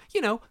dwellers.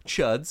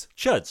 Chuds.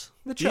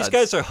 The Chuds. These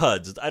guys are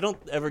HUDs. I don't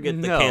ever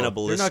get the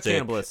cannibalistic. They're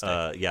not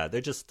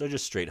cannibalistic. They're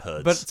just straight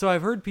HUDs. But so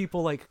I've heard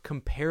people like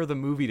compare the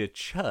movie to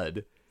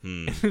Chud,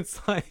 and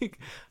it's like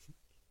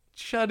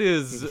Chud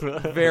is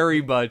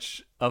very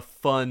much a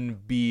fun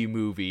B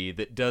movie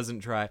that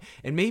doesn't try.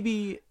 And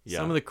maybe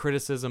some of the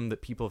criticism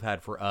that people have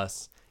had for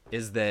us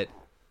is that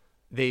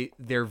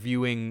they're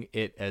viewing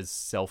it as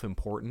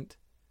self-important.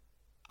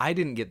 I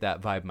didn't get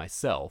that vibe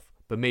myself,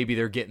 but maybe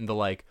they're getting the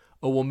like,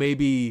 oh, well,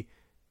 maybe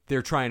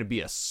they're trying to be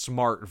a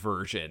smart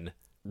version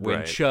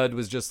when Chud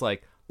was just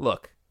like,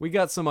 look, we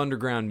got some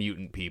underground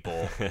mutant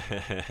people,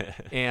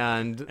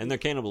 and they're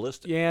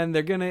cannibalistic. Yeah, and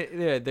they're gonna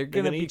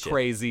be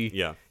crazy.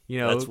 Yeah,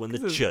 that's when the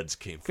Chuds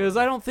came from. Because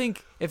I don't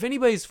think if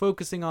anybody's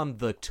focusing on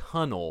the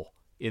tunnel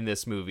in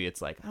this movie,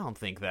 it's like I don't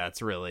think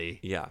that's really.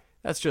 Yeah,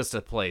 that's just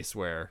a place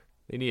where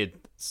they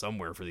needed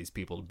somewhere for these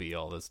people to be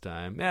all this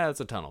time. Yeah, it's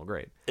a tunnel.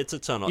 Great. It's a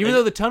tunnel, even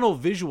though the tunnel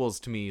visuals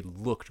to me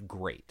looked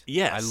great.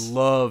 Yes, I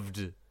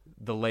loved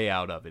the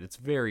layout of it. It's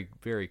very,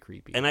 very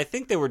creepy. And I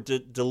think they were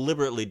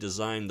deliberately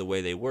designed the way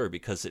they were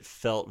because it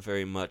felt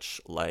very much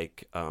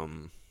like,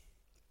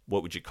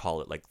 what would you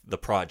call it? Like the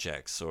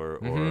projects or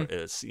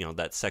it's,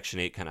 that Section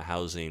 8 kind of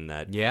housing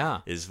that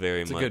is very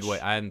much. It's a good way.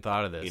 I hadn't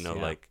thought of this.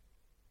 Like,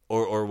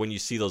 or when you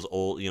see those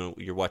old,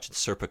 you're watching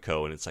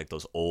Serpico and it's like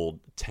those old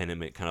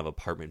tenement kind of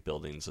apartment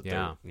buildings that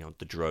they're,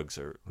 the drugs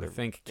are. I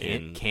think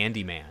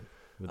Candyman.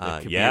 With the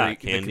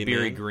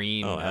Kabiri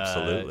Green. Oh,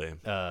 absolutely.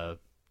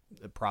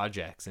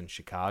 Projects in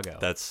Chicago.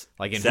 That's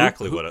like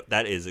exactly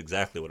that is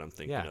exactly what I'm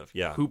thinking of.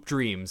 Yeah, Hoop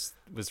Dreams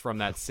was from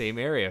that same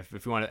area.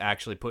 If you want to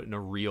actually put in a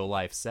real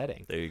life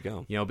setting, there you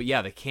go. But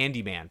the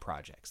Candyman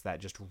projects, that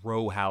just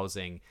row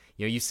housing.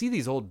 You see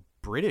these old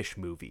British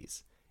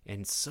movies,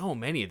 and so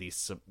many of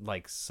these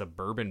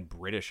suburban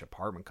British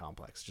apartment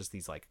complexes, just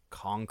these like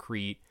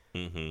concrete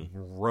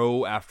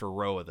row after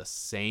row of the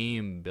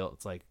same build.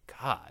 It's like,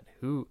 God,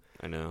 who?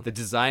 I know. The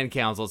design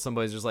council,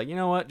 somebody's just like, you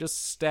know what?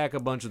 Just stack a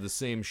bunch of the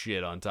same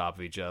shit on top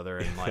of each other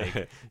and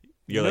like.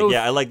 You're like,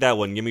 I like that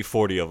one. Give me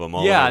 40 of them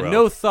all in a row.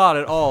 No thought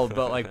at all.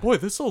 But like, boy,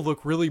 this will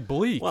look really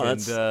bleak. Well,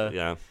 that's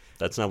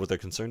not what they're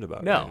concerned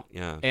about. No. Right?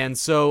 Yeah. And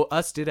so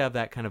Us did have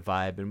that kind of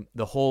vibe, and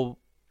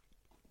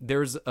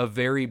there's a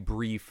very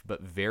brief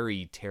but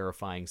very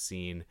terrifying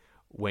scene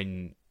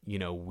when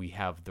we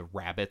have the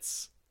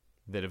rabbits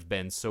that have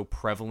been so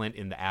prevalent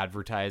in the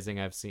advertising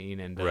I've seen,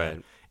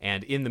 and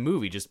in the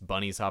movie, just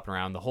bunnies hopping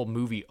around. The whole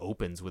movie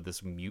opens with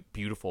this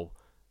beautiful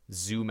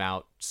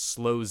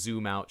slow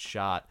zoom out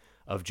shot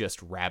of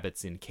just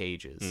rabbits in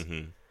cages.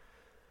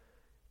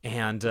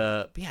 And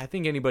I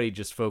think anybody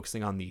just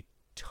focusing on the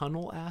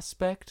tunnel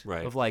aspect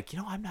of like,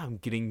 I'm now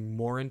getting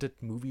more into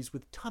movies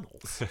with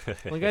tunnels.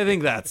 Like I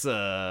think that's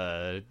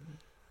the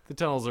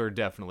tunnels are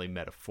definitely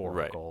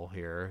metaphorical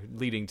here,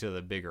 leading to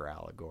the bigger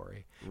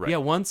allegory. Yeah,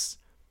 once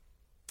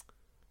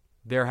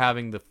they're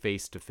having the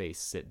face-to-face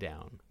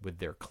sit-down with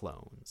their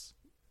clones,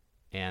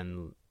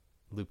 and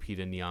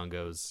Lupita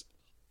Nyong'o's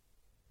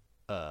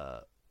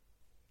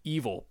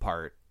evil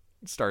part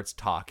starts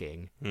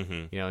talking,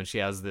 and she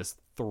has this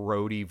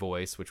throaty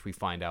voice, which we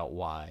find out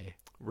why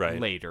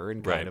later,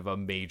 and kind of a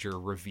major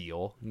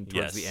reveal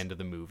towards the end of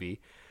the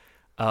movie.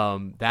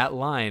 That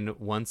line,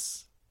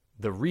 once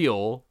the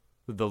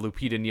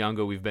Lupita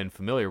Nyong'o we've been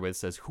familiar with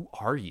says, "Who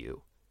are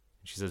you?"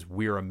 And she says,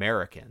 "We're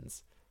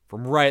Americans."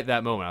 From right at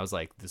that moment, I was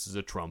like, this is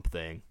a Trump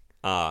thing.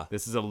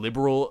 This is a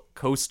liberal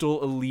coastal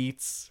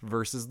elites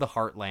versus the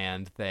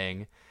heartland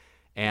thing.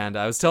 And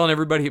I was telling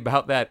everybody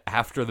about that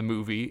after the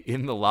movie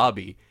in the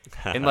lobby.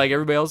 And like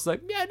everybody else was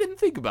like, I didn't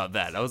think about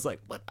that. I was like,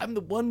 what? I'm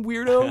the one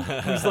weirdo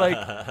who's like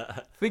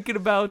thinking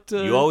about...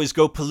 you always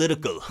go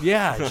political.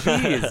 Yeah,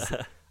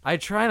 jeez. I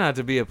try not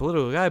to be a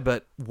political guy,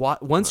 but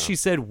once she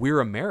said, "We're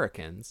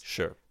Americans,"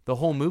 sure, the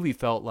whole movie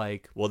felt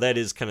like... Well, that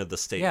is kind of the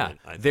statement.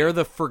 Yeah, they're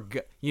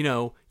the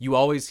you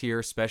always hear,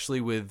 especially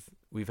with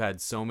we've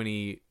had so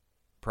many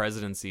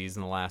presidencies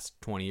in the last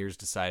 20 years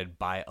decided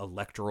by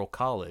electoral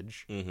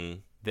college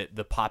that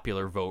the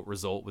popular vote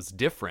result was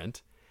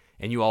different.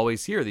 And you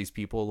always hear these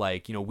people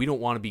like, we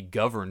don't want to be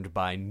governed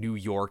by New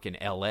York and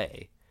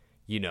L.A.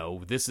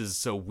 This is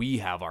so we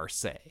have our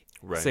say.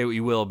 Right. Say what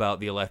you will about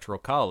the electoral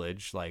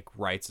college, like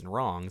rights and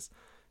wrongs.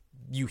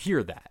 You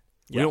hear that.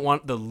 We don't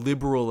want the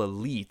liberal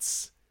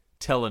elites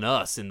telling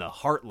us in the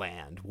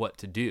heartland what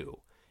to do.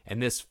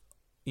 And this,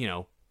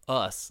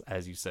 us,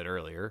 as you said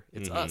earlier,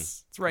 it's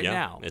us. It's right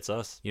now. It's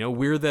us.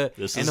 We're the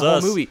this and is the whole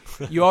us. Movie.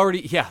 You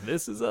already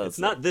this is us. It's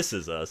not This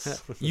Is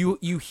Us. You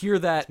hear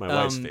that it's my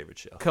wife's favorite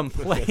show.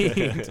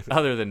 Complaint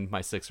other than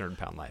My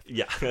 600-Pound Life.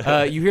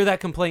 Yeah. You hear that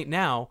complaint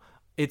now,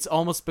 it's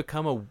almost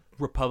become a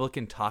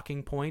Republican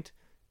talking point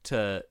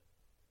to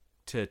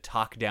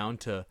talk down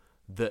to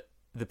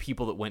the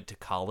people that went to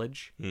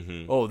college.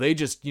 Oh, they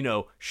just,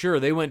 sure,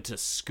 they went to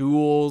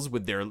schools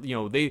with their,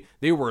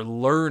 they were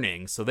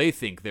learning, so they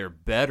think they're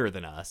better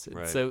than us.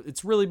 Right. So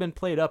it's really been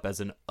played up as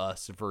an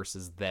us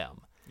versus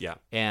them. Yeah.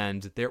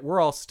 And we're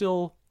all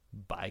still,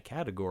 by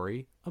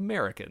category,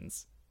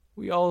 Americans.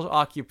 We all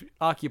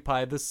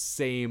occupy the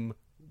same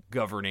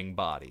governing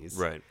bodies.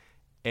 Right.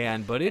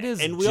 But it is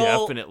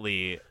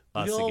definitely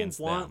us against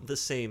them. We all want the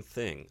same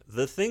thing.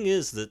 The thing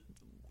is that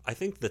I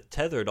think the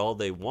tethered, all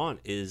they want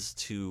is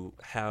to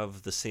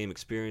have the same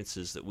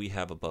experiences that we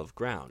have above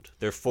ground.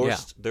 They're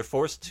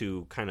forced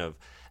to kind of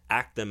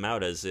act them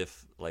out as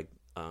if like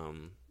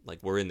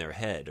we're in their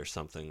head or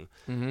something.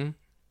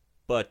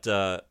 But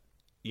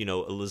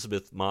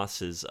Elizabeth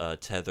Moss's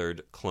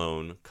tethered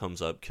clone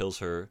comes up, kills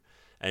her,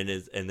 and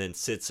then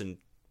sits and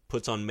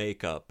puts on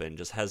makeup and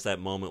just has that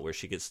moment where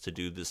she gets to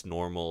do this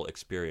normal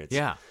experience.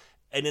 Yeah.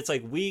 And it's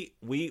like we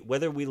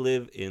whether we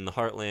live in the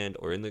heartland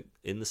or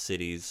in the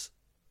cities,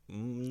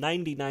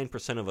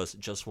 99% of us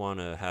just want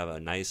to have a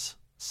nice,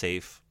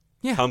 safe,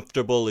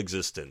 comfortable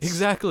existence.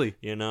 Exactly.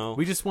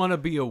 We just want to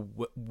be a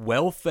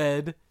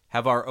well-fed,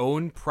 have our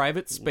own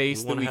private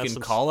space that we can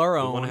call our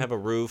own. We want to have a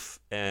roof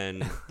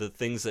and the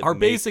things that our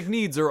make basic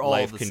needs are all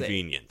life the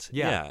convenient. Same.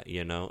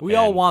 Yeah. We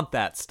all want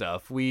that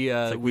stuff.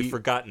 We've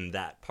forgotten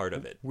that part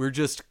of it. We're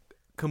just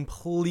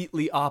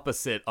completely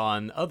opposite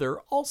on other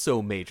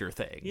also major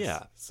things.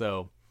 Yeah.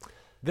 So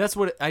that's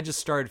what I just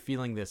started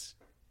feeling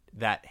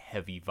that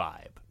heavy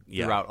vibe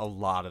throughout a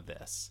lot of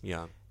this.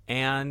 Yeah.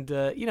 And,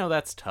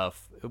 that's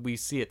tough. We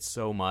see it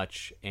so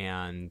much,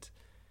 and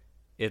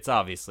it's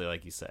obviously,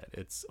 like you said,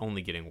 it's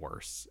only getting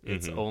worse.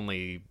 It's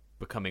only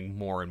becoming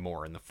more and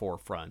more in the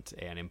forefront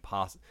and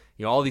impossible.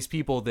 All these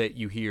people that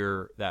you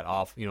hear that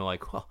off,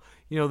 like, well,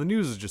 the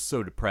news is just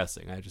so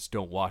depressing. I just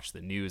don't watch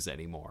the news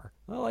anymore.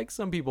 Well, like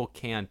some people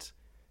can't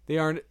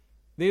ignore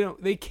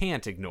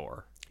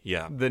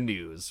the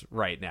news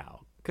right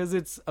now because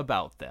it's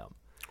about them.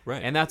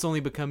 Right. And that's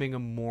only becoming a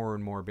more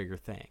and more bigger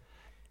thing.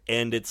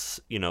 And it's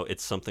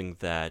something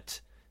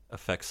that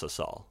affects us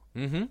all.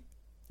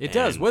 It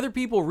does. Whether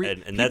people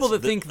people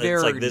that think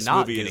they're like this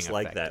not movie getting is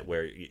like affected. that,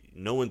 where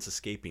no one's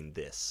escaping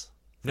this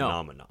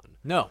phenomenon.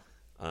 No.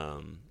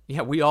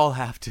 We all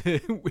have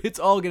to. It's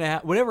all gonna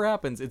happen. Whatever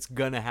happens, it's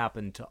gonna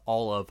happen to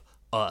all of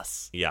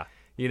us. Yeah.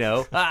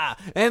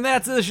 And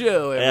that's the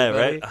show.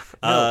 Everybody.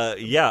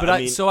 Yeah, right.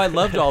 But so I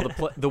loved all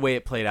the way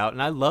it played out,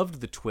 and I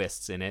loved the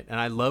twists in it, and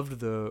I loved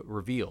the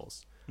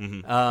reveals.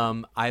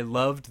 I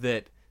loved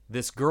that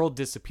this girl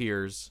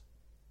disappears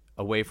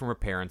away from her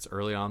parents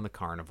early on in the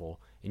carnival,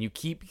 and you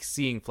keep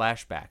seeing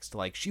flashbacks to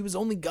like she was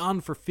only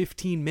gone for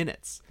 15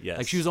 minutes. Yes.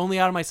 Like she was only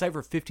out of my sight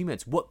for 15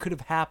 minutes. What could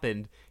have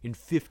happened in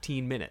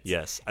 15 minutes?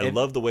 Yes. I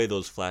love the way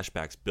those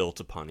flashbacks built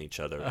upon each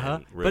other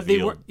and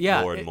revealed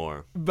more and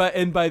more.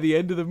 But by the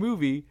end of the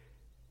movie,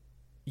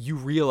 you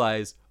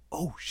realize,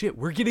 oh shit,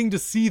 we're getting to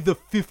see the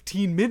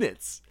 15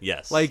 minutes.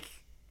 Yes. Like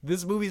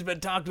this movie's been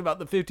talked about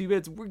the 50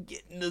 minutes. We're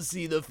getting to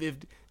see the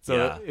 50.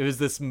 So it was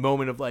this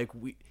moment of like,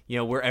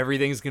 where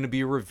everything's going to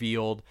be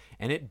revealed,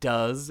 and it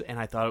does. And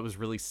I thought it was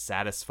really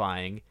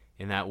satisfying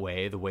in that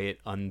way, the way it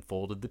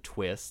unfolded the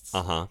twists.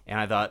 And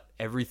I thought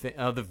everything,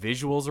 the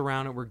visuals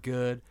around it were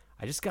good.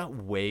 I just got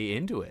way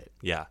into it.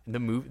 Yeah. The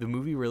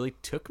movie really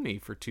took me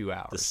for 2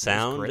 hours. The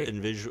sound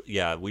and visual.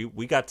 Yeah,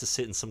 we got to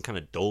sit in some kind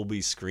of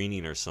Dolby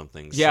screening or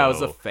something. Yeah, so it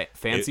was a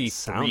fancy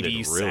 3D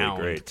really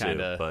sound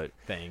kind of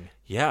thing.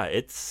 Yeah,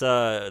 it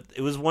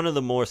was one of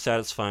the more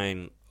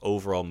satisfying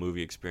overall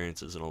movie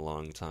experiences in a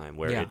long time,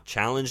 where it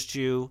challenged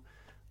you,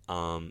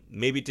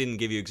 maybe didn't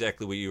give you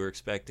exactly what you were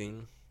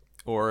expecting,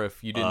 or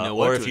if you didn't know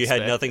what to expect. Or if you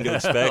had nothing to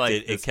expect,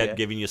 like it kept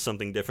giving you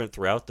something different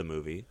throughout the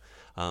movie.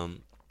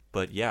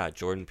 But yeah,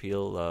 Jordan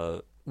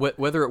Peele,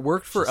 whether it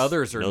worked for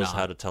others or knows not,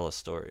 how to tell a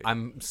story.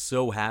 I'm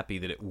so happy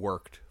that it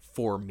worked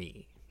for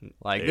me.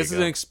 Like, this is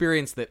an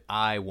experience that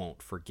I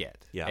won't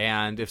forget. Yeah.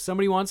 And if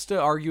somebody wants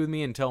to argue with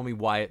me and tell me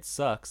why it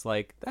sucks,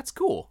 like, that's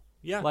cool.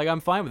 Yeah. Like, I'm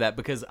fine with that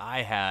because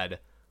I had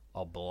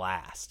a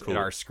blast at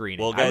our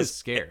screening. Well, guys, I was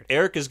scared.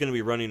 Eric is going to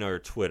be running our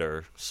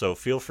Twitter, so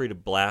feel free to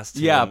blast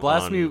him. Yeah,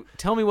 blast me.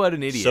 Tell me what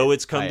an idiot. So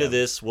it's come to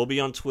this. We'll be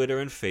on Twitter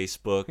and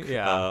Facebook.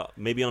 Yeah.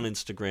 Maybe on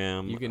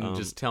Instagram. You can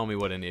just tell me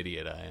what an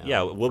idiot I am.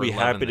 Yeah, we'll be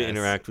happy to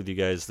interact with you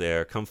guys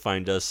there. Come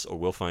find us, or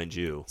we'll find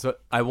you.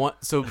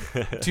 So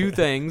two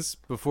things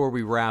before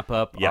we wrap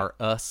up our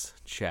us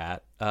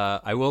chat.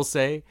 I will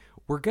say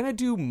we're gonna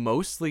do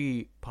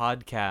mostly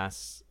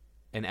podcasts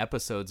and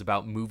episodes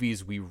about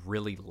movies we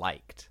really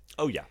liked.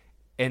 Oh, yeah.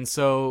 And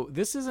so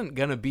this isn't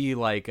going to be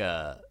like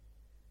I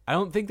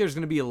don't think there's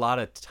going to be a lot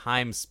of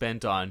time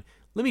spent on,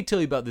 let me tell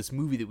you about this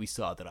movie that we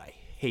saw that I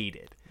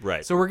hated.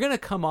 Right. So we're going to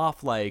come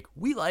off like,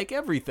 we like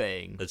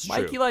everything. That's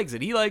Mikey true. likes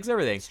it. He likes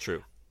everything. It's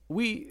true.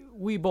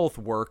 We both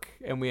work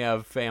and we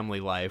have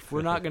family life.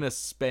 We're not going to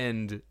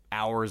spend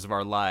hours of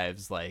our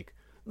lives like,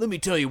 let me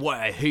tell you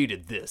why I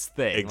hated this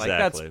thing.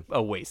 Exactly. Like, that's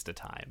a waste of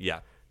time.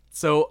 Yeah.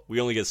 So we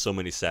only get so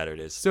many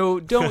Saturdays. So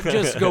don't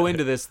just go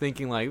into this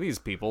thinking like these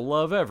people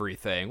love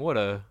everything. What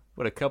a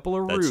couple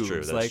of rubes. That's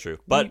true. That's true.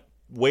 But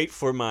wait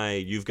for my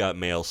You've Got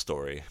Mail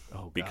story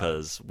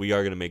because we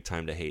are going to make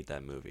time to hate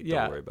that movie.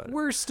 Yeah, don't worry about it.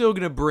 We're still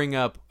going to bring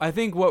up. I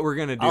think what we're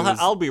going to do is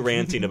I'll be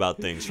ranting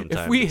about things from time to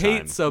time. If we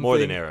hate something, more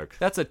than Eric,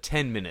 that's a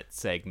 10-minute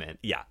segment.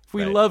 Yeah. If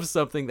we love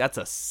something, that's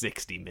a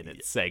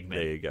 60-minute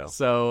segment. There you go.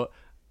 So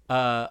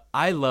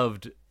I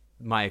loved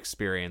my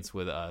experience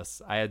with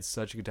Us. I had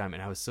such a good time,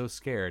 and I was so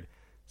scared.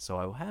 So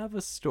I will have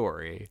a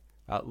story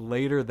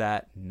later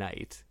that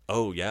night.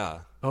 Oh, yeah.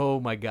 Oh,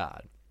 my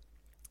God.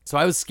 So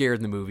I was scared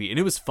in the movie, and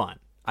it was fun.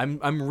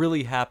 I'm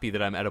really happy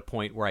that I'm at a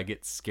point where I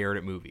get scared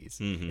at movies.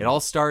 Mm-hmm. It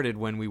all started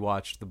when we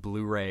watched the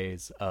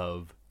Blu-rays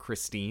of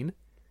Christine.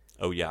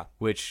 Oh, yeah.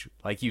 Which,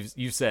 like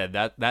you said,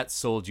 that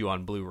sold you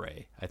on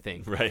Blu-ray, I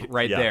think.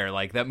 Right yeah. there.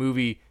 Like, that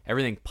movie,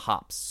 everything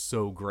pops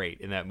so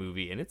great in that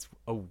movie, and it's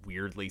a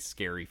weirdly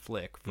scary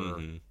flick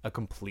for a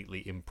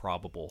completely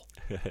improbable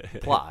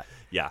plot.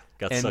 Yeah,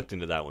 got sucked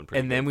into that one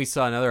pretty And then we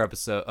saw another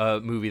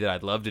movie that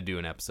I'd love to do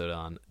an episode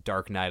on,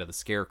 Dark Knight of the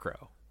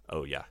Scarecrow.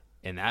 Oh, yeah.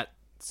 And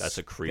that's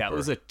a creeper. That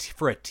was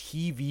for a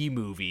TV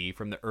movie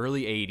from the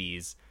early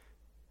 80s,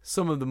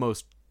 some of the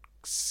most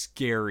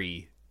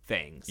scary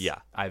things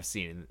I've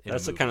seen in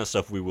that's the kind of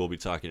stuff we will be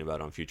talking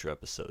about on future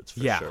episodes for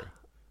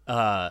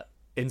sure.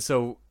 And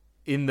so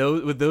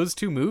with those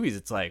two movies,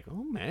 it's like,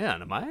 oh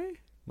man, am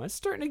I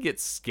starting to get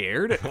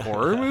scared at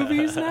horror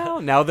movies now?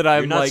 Now that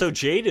I'm You're not so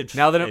jaded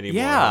now that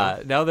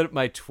anymore. Now that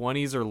my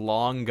 20s are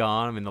long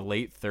gone, I'm in the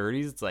late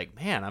 30s. It's like,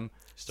 man, I'm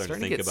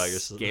starting to think about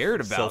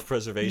your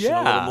self-preservation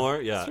a little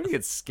more. Yeah, I'm starting to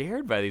get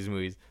scared by these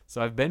movies.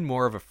 So I've been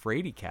more of a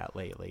fraidy cat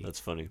lately. That's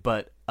funny.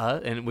 But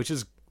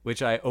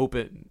which I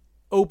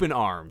open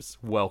arms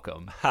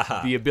welcome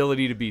the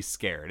ability to be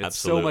scared. It's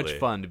so much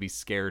fun to be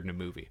scared in a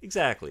movie.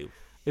 Exactly.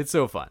 It's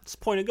so fun. It's the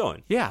point of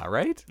going. Yeah,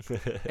 right?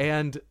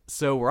 And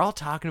so we're all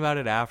talking about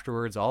it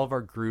afterwards, all of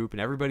our group,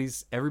 and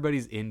everybody's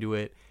into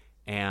it,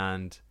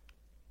 and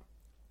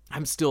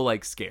I'm still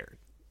like scared.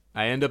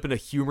 I end up in a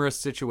humorous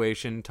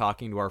situation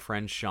talking to our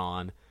friend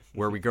Sean,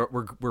 where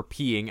we're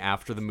peeing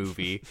after the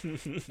movie,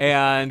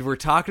 and we're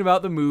talking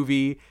about the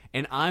movie,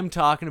 and I'm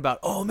talking about,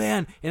 oh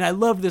man, and I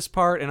love this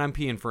part, and I'm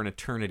peeing for an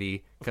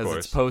eternity because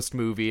it's post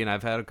movie, and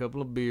I've had a couple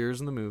of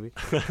beers in the movie,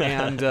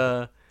 and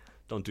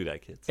don't do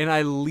that, kids. And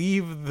I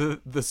leave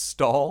the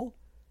stall,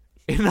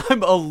 and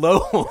I'm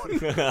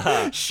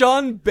alone.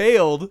 Sean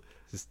bailed,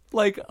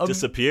 like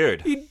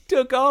disappeared. He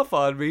took off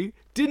on me.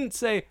 Didn't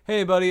say,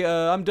 "Hey, buddy,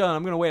 I'm done.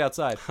 I'm gonna wait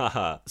outside."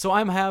 So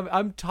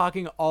I'm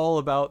talking all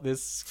about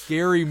this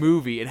scary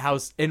movie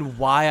and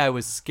why I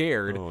was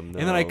scared. Oh, no.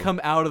 And then I come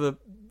out of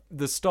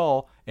the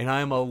stall and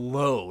I'm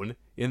alone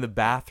in the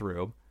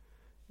bathroom.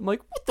 I'm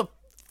like, what the?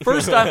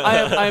 First time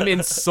I'm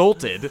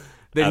insulted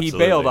that he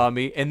bailed on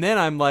me, and then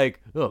I'm like,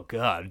 oh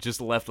god,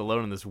 just left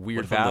alone in this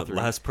weird bathroom.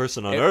 The last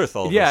person on earth.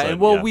 All of a sudden.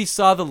 And we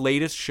saw the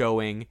latest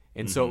showing,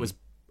 and so it was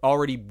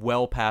already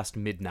well past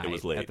midnight. It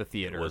was late. At the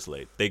theater. It was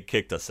late. They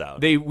kicked us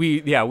out.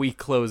 We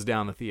closed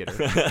down the theater.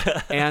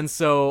 And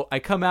so I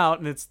come out,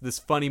 and it's this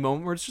funny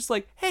moment where it's just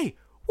like, hey,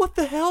 what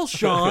the hell,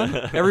 Sean?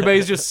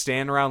 Everybody's just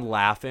standing around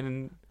laughing,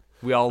 and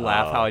we all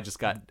laugh how I just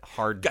got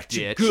ditched.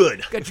 You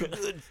good,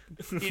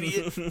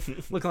 idiot.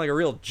 Looking like a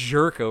real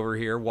jerk over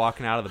here,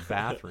 walking out of the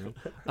bathroom.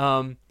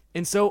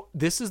 And so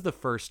this is the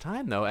first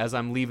time, though, as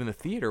I'm leaving the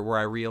theater, where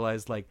I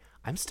realized, like,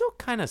 I'm still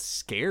kind of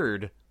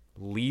scared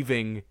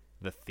leaving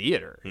the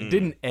theater. It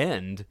didn't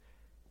end.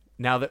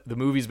 Now that the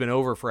movie's been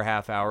over for a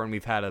half hour and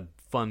we've had a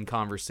fun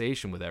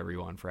conversation with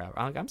everyone for an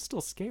hour, I'm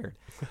still scared.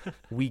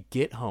 We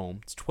get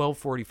home. It's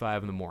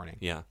 12:45 in the morning.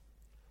 Yeah.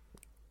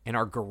 And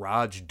our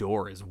garage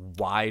door is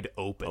wide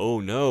open. Oh,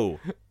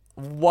 no.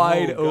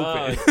 Wide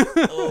open.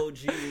 Oh,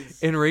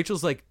 jeez. And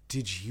Rachel's like,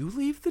 did you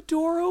leave the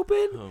door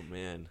open? Oh,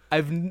 man.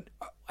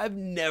 I've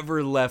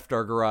never left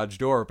our garage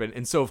door open.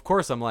 And so, of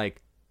course, I'm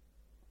like,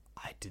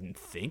 I didn't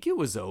think it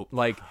was open.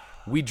 Like,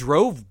 we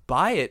drove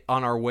by it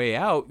on our way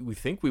out. We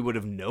think we would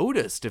have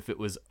noticed if it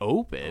was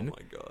open. Oh,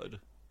 my God.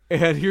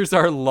 And here's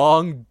our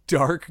long,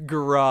 dark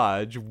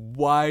garage,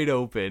 wide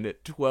open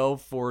at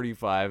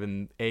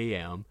 12:45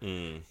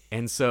 a.m.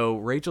 And so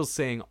Rachel's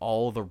saying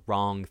all the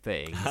wrong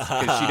things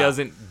because she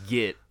doesn't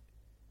get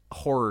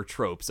horror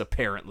tropes,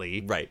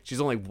 apparently. Right. She's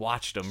only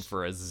watched them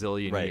for a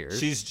zillion years.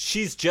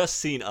 She's just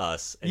seen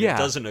Us, and it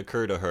doesn't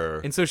occur to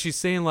her. And so she's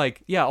saying,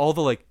 like, all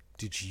the, like,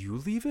 did you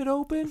leave it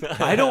open?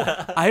 I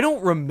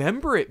don't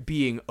remember it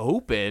being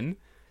open.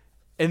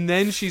 And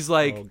then she's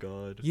like, oh,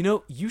 God.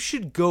 You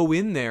should go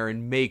in there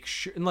and make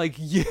sure. And like,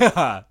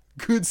 yeah,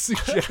 good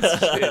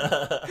suggestion.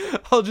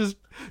 I'll just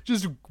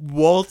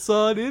waltz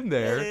on in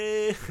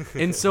there.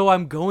 And so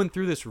I'm going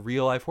through this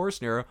real life horror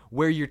scenario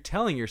where you're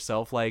telling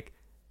yourself, like,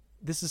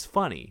 this is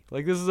funny.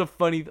 Like, this is a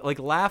funny, like,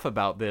 laugh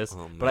about this.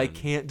 But I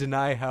can't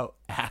deny how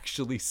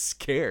actually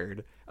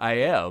scared I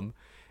am.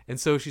 And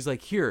so she's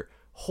like, here,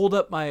 hold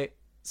up my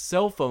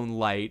cell phone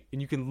light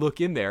and you can look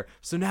in there.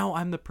 So now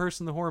I'm the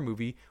person in the horror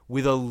movie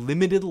with a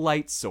limited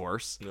light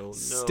source,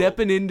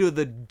 stepping into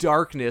the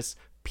darkness,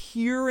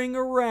 peering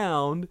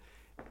around,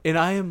 and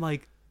I am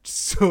like,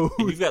 so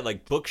and you've got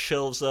like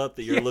bookshelves up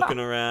that you're looking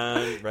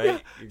around,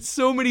 right?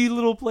 So many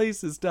little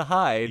places to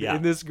hide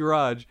in this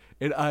garage,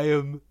 and I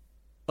am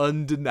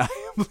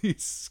undeniably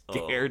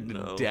scared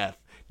to death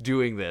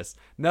doing this.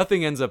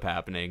 Nothing ends up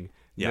happening.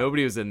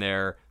 Nobody was in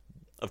there.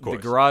 Of course.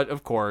 The garage,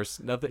 of course.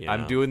 Nothing.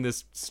 I'm doing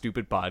this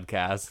stupid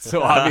podcast,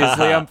 so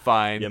obviously I'm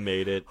fine. You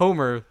made it.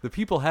 Homer, the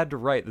people had to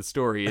write the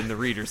story in the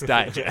Reader's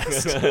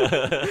Digest.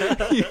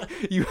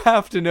 you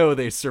have to know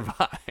they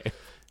survived.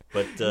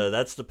 But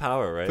that's the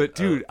power, right? But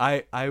dude,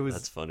 I was.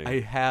 That's funny.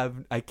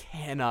 I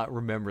cannot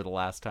remember the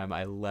last time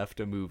I left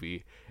a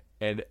movie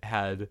and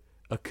had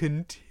a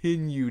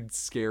continued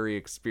scary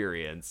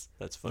experience.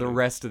 That's funny. The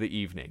rest of the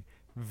evening.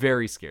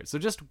 Very scared. So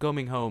just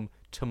coming home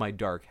to my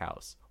dark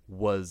house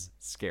was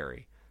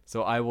scary.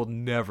 So I will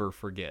never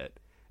forget,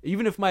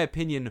 even if my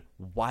opinion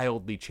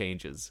wildly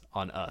changes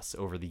on Us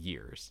over the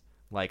years.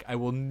 Like, I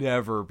will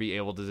never be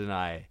able to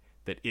deny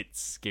that it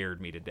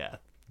scared me to death.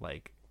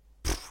 Like,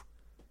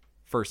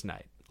 first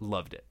night,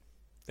 loved it.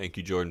 Thank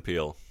you, Jordan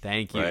Peele.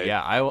 Thank you. Right?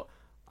 Yeah,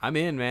 I'm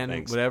in, man.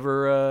 Thanks.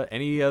 Whatever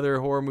any other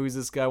horror movies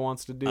this guy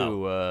wants to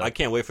do. I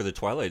can't wait for the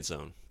Twilight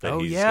Zone that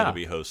he's going to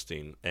be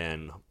hosting,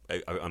 and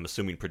I'm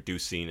assuming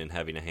producing and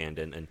having a hand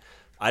in. And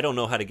I don't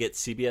know how to get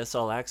CBS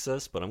All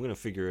Access, but I'm going to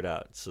figure it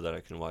out so that I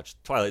can watch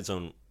Twilight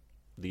Zone,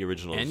 the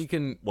original. And you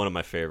can one of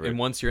my favorite. And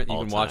once you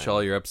can watch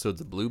all your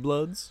episodes of Blue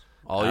Bloods,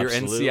 all your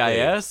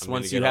NCIS.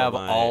 Once you have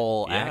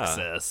all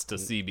access to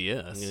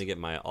CBS, I'm going to get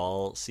my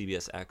all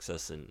CBS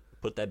access and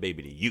put that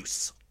baby to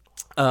use.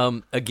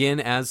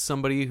 Again, as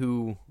somebody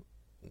who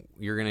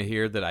you're going to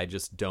hear that I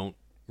just don't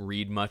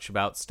read much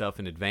about stuff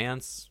in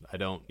advance. I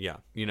don't.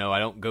 I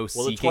don't go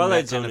seeking the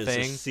Twilight that kind Zone of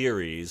thing. is a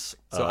series,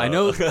 so I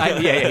know.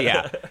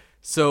 Yeah.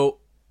 So,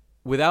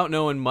 without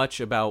knowing much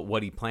about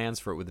what he plans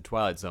for it with the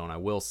Twilight Zone, I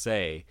will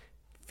say,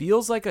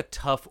 feels like a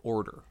tough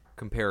order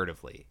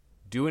comparatively.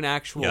 Do an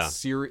actual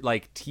series,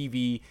 like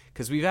TV,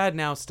 because we've had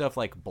now stuff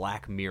like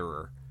Black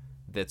Mirror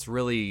that's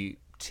really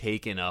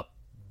taken up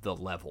the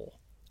level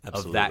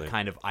of that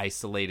kind of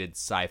isolated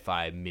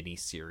sci-fi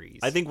miniseries.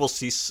 I think we'll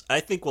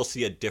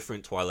see a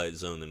different Twilight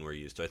Zone than we're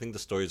used to. I think the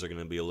stories are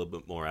going to be a little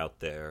bit more out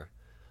there.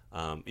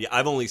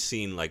 I've only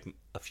seen like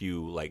a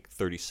few like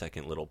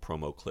 30-second little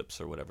promo clips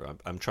or whatever.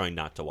 I'm trying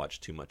not to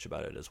watch too much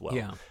about it as well.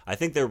 Yeah. I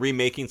think they're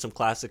remaking some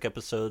classic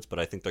episodes, but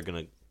I think they're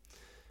going to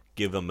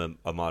give them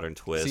a modern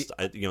twist.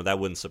 That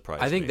wouldn't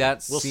surprise me. I think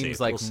that seems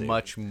like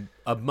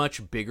a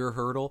much bigger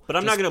hurdle. But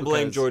I'm not going to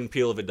blame Jordan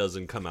Peele if it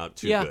doesn't come out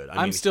too good.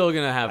 I'm still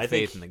going to have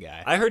faith in the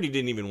guy. I heard he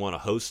didn't even want to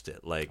host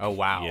it. Like, oh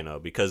wow,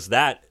 because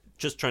that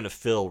just trying to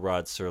fill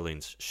Rod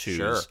Serling's shoes.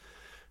 Sure.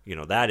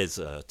 That is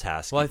a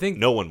task. Well, I think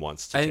no one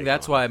wants to. I think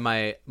that's why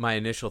my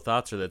initial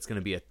thoughts are that it's going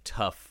to be a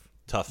tough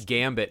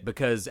gambit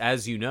because,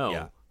 as you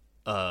know,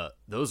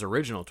 those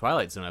original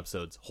Twilight Zone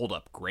episodes hold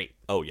up great.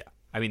 Oh yeah,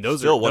 I mean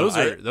those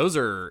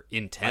are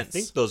intense. I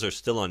think those are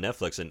still on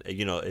Netflix, and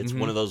it's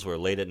one of those where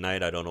late at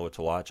night I don't know what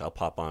to watch. I'll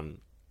pop on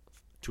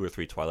 2 or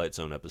 3 Twilight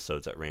Zone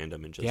episodes at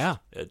random and just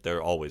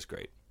they're always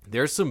great.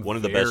 There's some one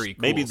of the best,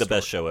 maybe the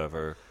best show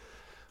ever.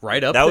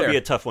 Right up that there. Would be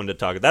a tough one to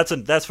talk.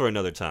 That's for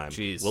another time.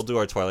 Jeez. We'll do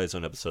our Twilight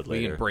Zone episode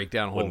later. We can break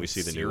down a whole when we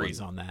see the series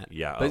new one. on that.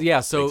 Yeah,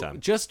 but so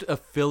just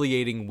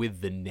affiliating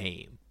with the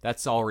name,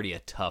 that's already a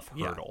tough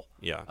hurdle.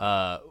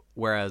 Yeah.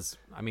 Whereas,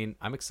 I mean,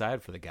 I'm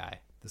excited for the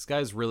guy. This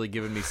guy's really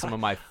given me some of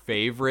my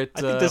favorite.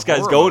 I think this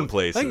guy's going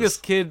places. I think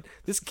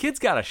this kid's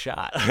got a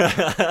shot.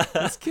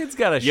 This kid's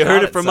got a shot. You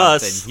heard it from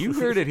something. us. You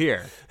heard it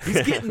here.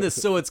 He's getting this,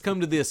 so it's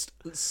come to this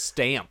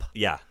stamp.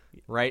 Yeah.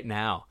 Right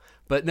now.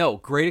 But no,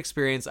 great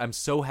experience. I'm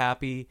so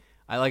happy.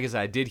 Like I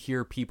said, I did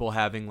hear people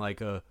having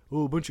like a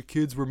bunch of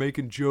kids were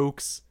making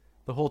jokes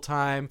the whole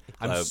time.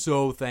 I'm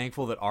so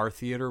thankful that our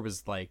theater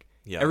was like,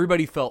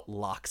 everybody felt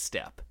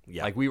lockstep.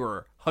 Yeah. Like we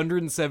were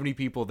 170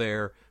 people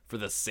there for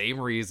the same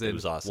reason. It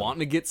was awesome. Wanting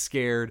to get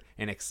scared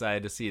and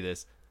excited to see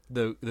this.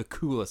 The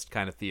coolest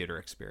kind of theater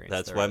experience.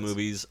 That's why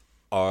movies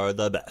are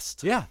the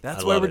best. Yeah,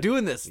 that's why we're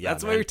doing this. Yeah,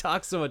 that's why we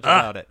talk so much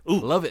about it. Ooh,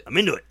 love it. I'm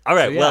into it. All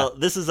right, so, well,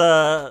 this is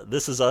us.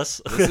 This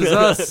is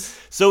us.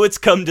 So it's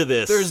come to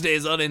this.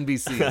 Thursdays on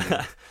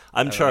NBC.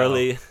 I'm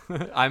Charlie.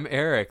 I'm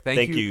Eric.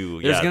 Thank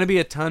you. There's going to be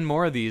a ton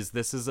more of these.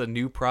 This is a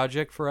new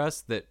project for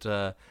us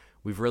that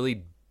we've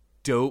really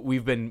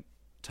we've been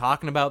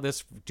talking about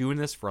doing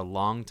this for a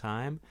long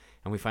time,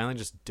 and we finally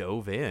just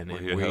dove in.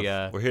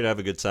 We're here to have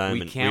a good time,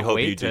 and we hope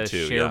you do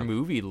too. Share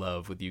movie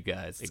love with you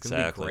guys. It's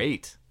going to be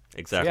great.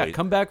 Exactly. So yeah,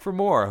 come back for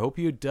more. I hope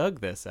you dug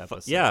this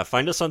episode. Yeah,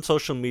 find us on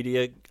social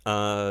media.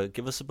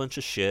 Give us a bunch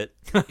of shit.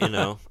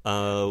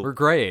 We're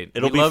great.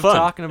 It'll be fun.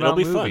 Talking about It'll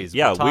be movies. Fun.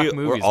 Yeah,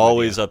 we're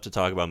always up to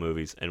talk about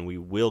movies, and we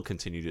will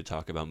continue to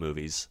talk about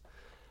movies.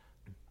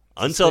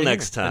 Until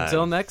next time.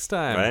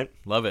 Right?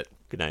 Love it.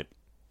 Good night.